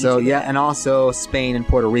to watch a YouTube. So, yeah, and also Spain and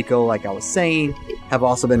Puerto Rico, like I was saying, have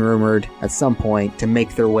also been rumored at some point to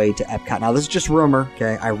make their way to Epcot. Now, this is just rumor,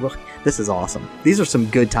 okay? This is awesome. These are some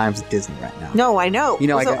good times at Disney right now. No, I know. You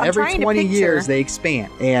know, so like every 20 years they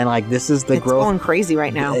expand. And like this is the growth. It's going crazy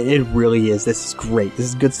right now. It really is. This is great. This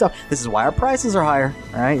is good stuff. This is why our prices are higher.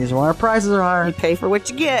 All right? This is why our prices are higher. You pay for what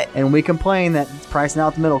you get. And we complain that it's pricing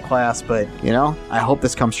out the middle class, but you know, I hope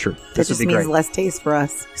this comes true. This would be great. It just means less taste for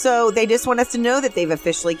us. So they just want us to know that they've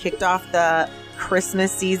officially kicked off the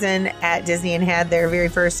Christmas season at Disney and had their very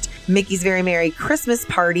first Mickey's Very Merry Christmas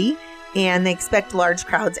Party. And they expect large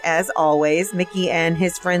crowds as always. Mickey and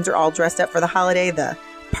his friends are all dressed up for the holiday. The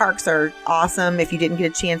parks are awesome. If you didn't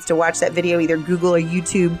get a chance to watch that video, either Google or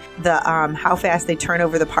YouTube the how fast they turn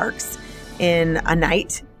over the parks in a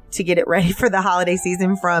night to get it ready for the holiday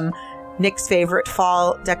season, from Nick's favorite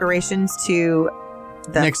fall decorations to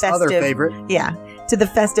the Nick's festive, other favorite. Yeah, to the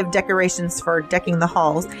festive decorations for decking the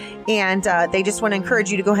halls. And they just want to encourage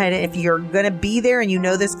you to go ahead, and if you're going to be there and you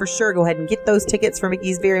know this for sure, go ahead and get those tickets for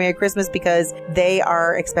Mickey's Very Merry Christmas, because they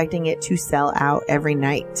are expecting it to sell out every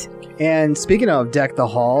night. And speaking of Deck the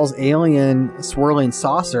Halls, Alien Swirling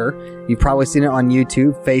Saucer, you've probably seen it on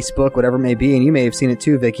YouTube, Facebook, whatever it may be, and you may have seen it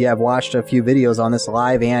too, Vicky. I've watched a few videos on this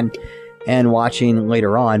live and watching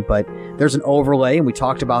later on, but there's an overlay, and we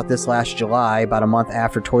talked about this last July, about a month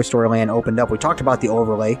after Toy Story Land opened up. We talked about the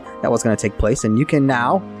overlay that was going to take place, and you can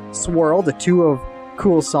now swirl the two of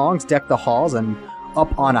cool songs, Deck the Halls and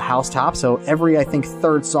Up on a Housetop. So every, I think,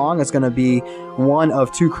 third song is going to be one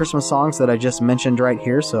of two Christmas songs that I just mentioned right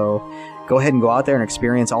here. So go ahead and go out there and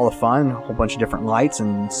experience all the fun, a whole bunch of different lights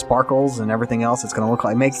and sparkles and everything else. It's going to look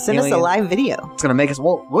like send us a live video. It's going to make us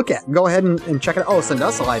go ahead and check it out. Oh, send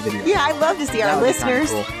us a live video. Yeah, I'd love to see our listeners.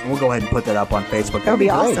 Cool. We'll go ahead and put that up on Facebook. That would be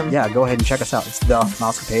awesome. Yeah, go ahead and check us out. It's the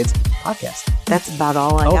Mousecapades podcast. That's about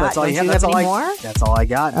all I got. That's all you have? That's any more? That's all I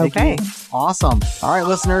got. Okay. Vicky. Awesome. All right,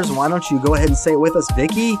 listeners, why don't you go ahead and say it with us,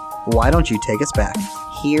 Vicky? Why don't you take us back?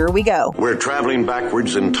 Here we go. We're traveling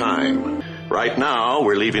backwards in time. Right now,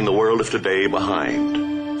 we're leaving the world of today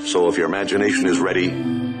behind. So if your imagination is ready,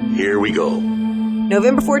 here we go.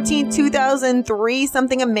 November 14th, 2003,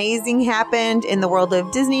 something amazing happened in the world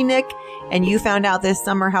of Disney, Nick, and you found out this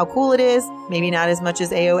summer how cool it is. Maybe not as much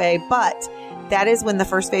as AOA, but that is when the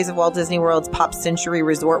first phase of Walt Disney World's Pop Century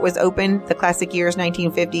Resort was opened, the classic years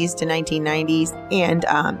 1950s to 1990s, and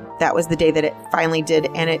that was the day that it finally did,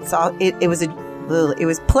 and it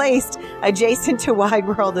was placed adjacent to Wide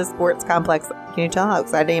World of Sports Complex. Can you tell how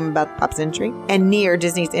excited I am about Pop Century? And near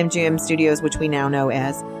Disney's MGM Studios, which we now know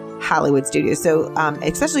as Hollywood Studios. So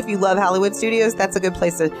especially if you love Hollywood Studios, that's a good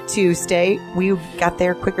place to stay. We got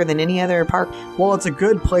there quicker than any other park. Well, it's a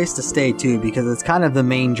good place to stay too, because it's kind of the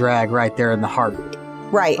main drag right there in the heart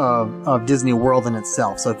of Disney World in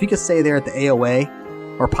itself. So if you could stay there at the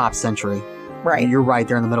AOA or Pop Century, you're right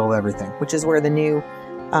there in the middle of everything. Which is where the new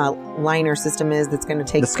liner system is that's going to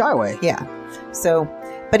take the Skyway. Yeah. So,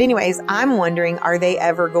 but anyways, I'm wondering, are they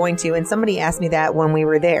ever going to, and somebody asked me that when we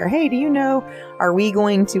were there, hey, do you know, are we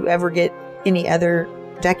going to ever get any other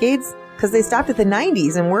decades? Because they stopped at the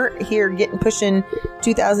 90s and we're here pushing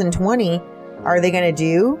 2020. Are they going to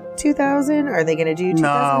do 2000? Are they going to do 2010?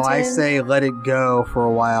 No, I say let it go for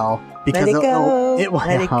a while. Because let it go.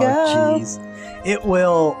 Let it go. Jeez. It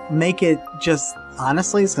will make it just,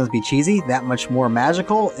 honestly, it's going to be cheesy, that much more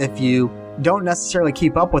magical if you don't necessarily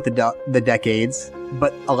keep up with the decades,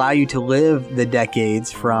 but allow you to live the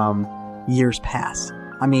decades from years past.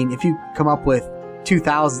 I mean, if you come up with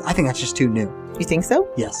 2000, I think that's just too new. You think so?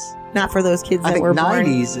 Yes. Not for those kids that were born. I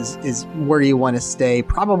think 90s is where you want to stay,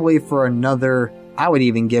 probably for another, I would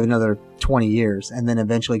even give another 20 years, and then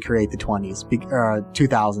eventually create the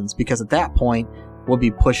 2000s, because at that point, we'll be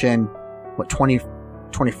pushing,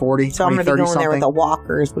 2040, so I'm going to be going something. there with the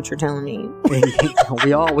walkers, what you're telling me.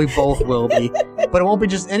 we both will be, but it won't be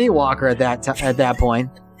just any walker at that point.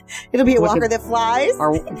 It'll be a walker that flies,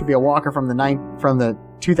 or it could be a walker from the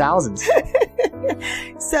 2000s.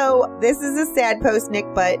 So this is a sad post, Nick,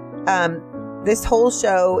 but this whole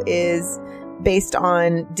show is based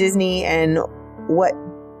on Disney and what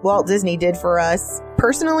Walt Disney did for us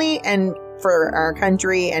personally and for our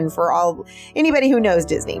country and for anybody who knows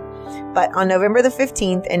Disney. But on November the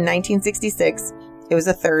 15th in 1966, it was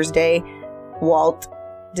a Thursday, Walt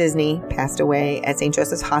Disney passed away at St.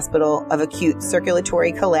 Joseph's Hospital of acute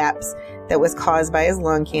circulatory collapse that was caused by his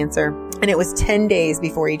lung cancer. And it was 10 days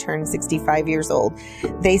before he turned 65 years old.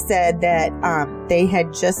 They said that they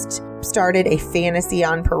had just started a fantasy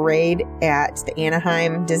on parade at the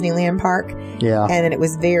Anaheim Disneyland Park. Yeah. And then it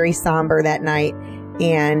was very somber that night.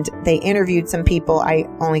 And they interviewed some people. I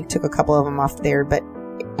only took a couple of them off there, but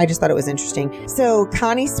I just thought it was interesting. So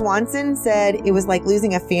Connie Swanson said it was like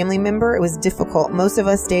losing a family member. It was difficult. Most of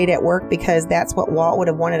us stayed at work because that's what Walt would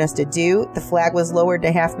have wanted us to do. The flag was lowered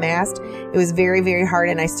to half-mast. It was very, very hard,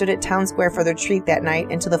 and I stood at Town Square for the retreat that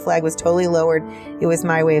night until the flag was totally lowered. It was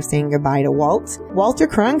my way of saying goodbye to Walt. Walter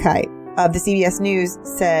Cronkite of the CBS News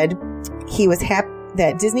said he was happy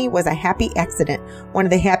that Disney was a happy accident, one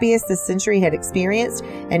of the happiest this century had experienced,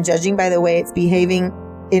 and judging by the way it's behaving,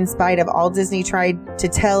 in spite of all Disney tried to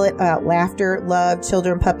tell it about laughter, love,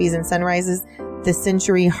 children, puppies, and sunrises, the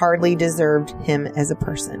century hardly deserved him as a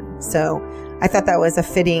person. So I thought that was a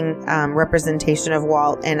fitting representation of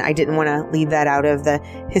Walt, and I didn't want to leave that out of the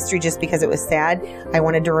history just because it was sad. I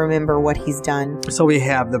wanted to remember what he's done. So we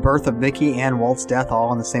have the birth of Mickey and Walt's death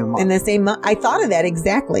all in the same month. In the same month. I thought of that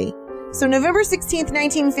exactly. So November 16th,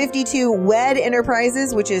 1952, WED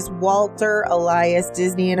Enterprises, which is Walter Elias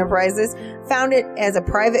Disney Enterprises, founded as a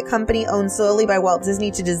private company owned solely by Walt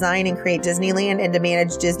Disney to design and create Disneyland and to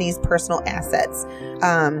manage Disney's personal assets.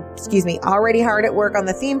 Already hard at work on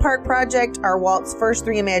the theme park project are Walt's first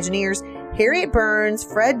three Imagineers, Harriet Burns,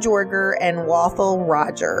 Fred Jorger, and Walthall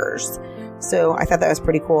Rogers. So I thought that was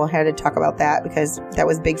pretty cool. I had to talk about that because that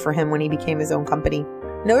was big for him when he became his own company.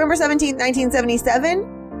 November 17th,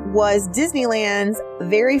 1977, was Disneyland's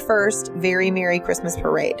very first Very Merry Christmas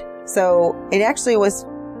Parade. So it actually was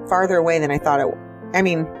farther away than I thought it would. I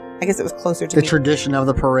mean, I guess it was closer to the me. tradition of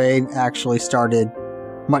the parade actually started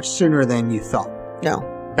much sooner than you thought. No.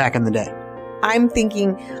 Back in the day. I'm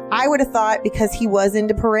thinking, I would have thought because he was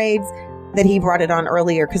into parades that he brought it on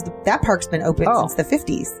earlier because that park's been open since the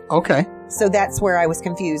 50s. Okay. So that's where I was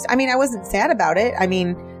confused. I mean, I wasn't sad about it. I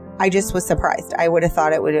mean, I just was surprised. I would have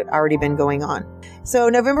thought it would have already been going on. So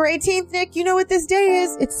November 18th, Nick, you know what this day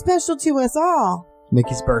is? It's special to us all.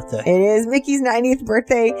 Mickey's birthday. It is Mickey's 90th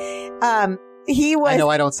birthday. He was... I know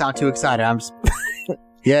I don't sound too excited. I'm just...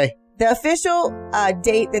 Yay. The official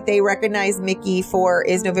date that they recognize Mickey for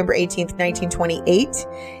is November 18th, 1928.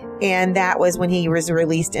 And that was when he was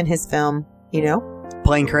released in his film, you know?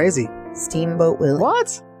 Plain Crazy. Steamboat Willie.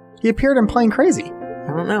 What? He appeared in Plain Crazy.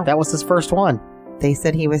 I don't know. That was his first one. They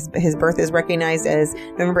said his birth is recognized as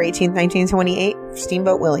November 18th, 1928,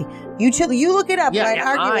 Steamboat Willie. You look it up. Yeah,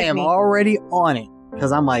 argue I with am me. already on it.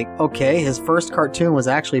 Because I'm like, okay, his first cartoon was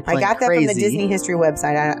actually Plain Crazy. I got that from the Disney History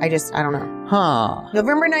website. I don't know. Huh.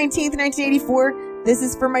 November 19th, 1984. This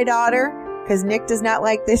is for my daughter, because Nick does not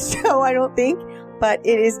like this show, I don't think. But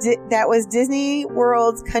that was Disney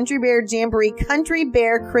World's Country Bear Jamboree Country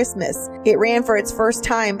Bear Christmas. It ran for its first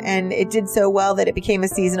time, and it did so well that it became a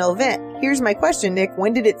seasonal event. Here's my question, Nick.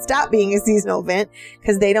 When did it stop being a seasonal event?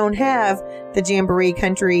 Because they don't have the Jamboree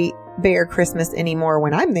Country Bear Christmas anymore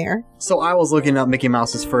when I'm there. So I was looking up Mickey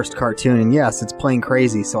Mouse's first cartoon, and yes, it's Plain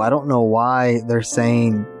Crazy. So I don't know why they're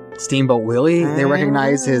saying Steamboat Willie. They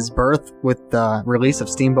recognize his birth with the release of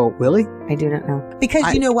Steamboat Willie. I do not know.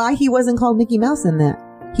 Because you know why he wasn't called Mickey Mouse in that?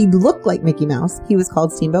 He looked like Mickey Mouse. He was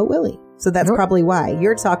called Steamboat Willie. So that's probably why.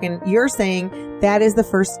 You're saying that is the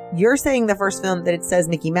first film that it says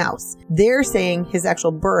Mickey Mouse. They're saying his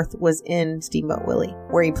actual birth was in Steamboat Willie,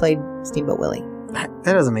 where he played Steamboat Willie. That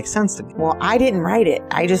doesn't make sense to me. Well, I didn't write it.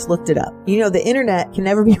 I just looked it up. You know, the internet can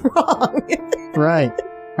never be wrong. Right.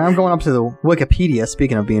 I'm going up to the Wikipedia,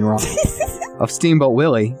 speaking of being wrong, of Steamboat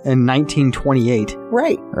Willie in 1928.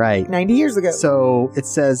 Right. 90 years ago. So it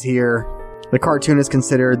says here, the cartoon is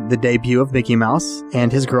considered the debut of Mickey Mouse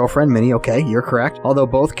and his girlfriend Minnie. Okay, you're correct. Although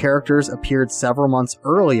both characters appeared several months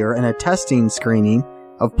earlier in a testing screening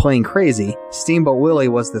of Plain Crazy, Steamboat Willie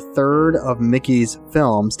was the third of Mickey's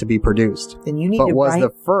films to be produced. Then you need but to was write...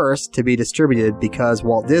 the first to be distributed because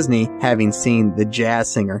Walt Disney, having seen The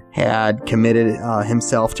Jazz Singer, had committed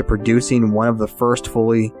himself to producing one of the first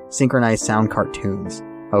fully synchronized sound cartoons.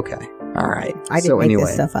 Okay. All right. I didn't make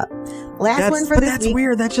this stuff up. Last one for this that's week.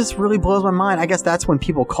 Weird. That just really blows my mind. I guess that's when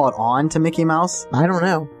people caught on to Mickey Mouse. I don't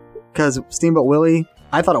know. Because Steamboat Willie,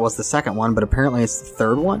 I thought it was the second one, but apparently it's the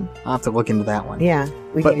third one. I'll have to look into that one. Yeah.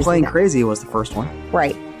 But Plain Crazy was the first one.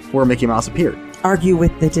 Right. Where Mickey Mouse appeared. Argue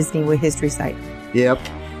with the Disney History site. Yep.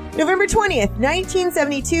 November 20th,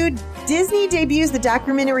 1972, Disney debuts the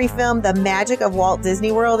documentary film The Magic of Walt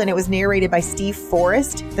Disney World, and it was narrated by Steve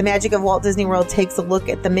Forrest. The Magic of Walt Disney World takes a look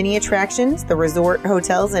at the many attractions, the resort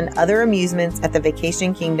hotels, and other amusements at the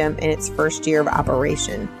Vacation Kingdom in its first year of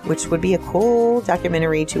operation, which would be a cool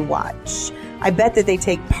documentary to watch. I bet that they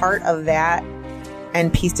take part of that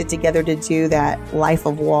and pieced it together to do that Life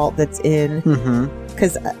of Walt that's in.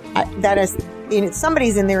 Because that is,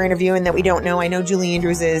 somebody's in there interviewing that we don't know. I know Julie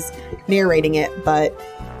Andrews is narrating it, but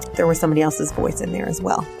there was somebody else's voice in there as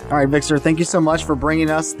well. All right, Victor, thank you so much for bringing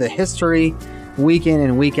us the history week in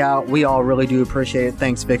and week out. We all really do appreciate it.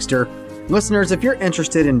 Thanks, Victor. Listeners, if you're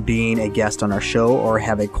interested in being a guest on our show or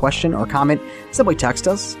have a question or comment, simply text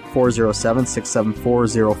us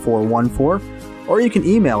 407-674-0414, or you can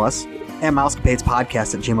email us at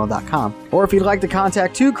mousecapadespodcast@gmail.com. Or if you'd like to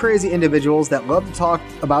contact two crazy individuals that love to talk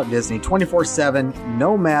about Disney 24/7,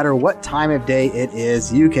 no matter what time of day it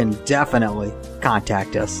is, you can definitely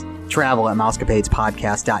contact us. Travel at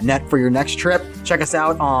mousecapadespodcast.net for your next trip. Check us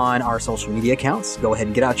out on our social media accounts. Go ahead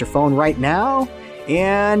and get out your phone right now.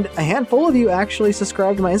 And a handful of you actually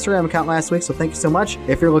subscribed to my Instagram account last week, so thank you so much.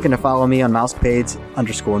 If you're looking to follow me on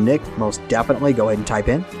mousecapades_Nick, most definitely go ahead and type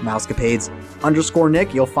in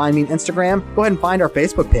mousecapades_Nick. You'll find me on Instagram. Go ahead and find our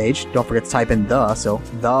Facebook page. Don't forget to type in the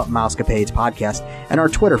Mousecapades Podcast, and our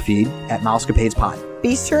Twitter feed at mousecapades_pod.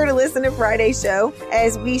 Be sure to listen to Friday's show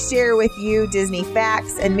as we share with you Disney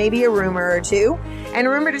facts and maybe a rumor or two. And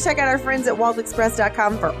remember to check out our friends at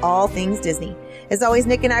waltexpress.com for all things Disney. As always,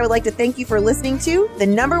 Nick and I would like to thank you for listening to the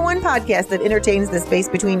 #1 podcast that entertains the space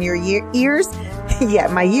between your ears. Yeah,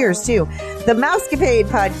 my ears too. The Mousecapade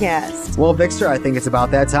Podcast. Well, Victor, I think it's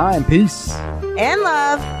about that time. Peace. And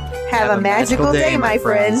love. Have a magical day, my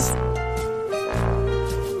friends.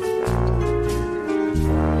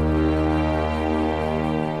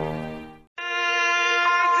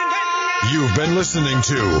 You've been listening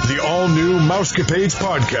to the all-new Mousecapades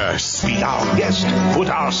Podcast. Be our guest. Put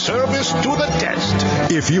our service to the test.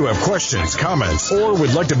 If you have questions, comments, or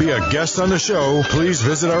would like to be a guest on the show, please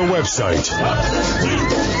visit our website.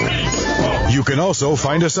 You can also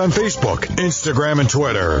find us on Facebook, Instagram, and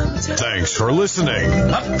Twitter. Thanks for listening.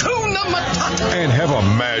 Hakuna Matata. And have a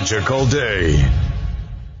magical day.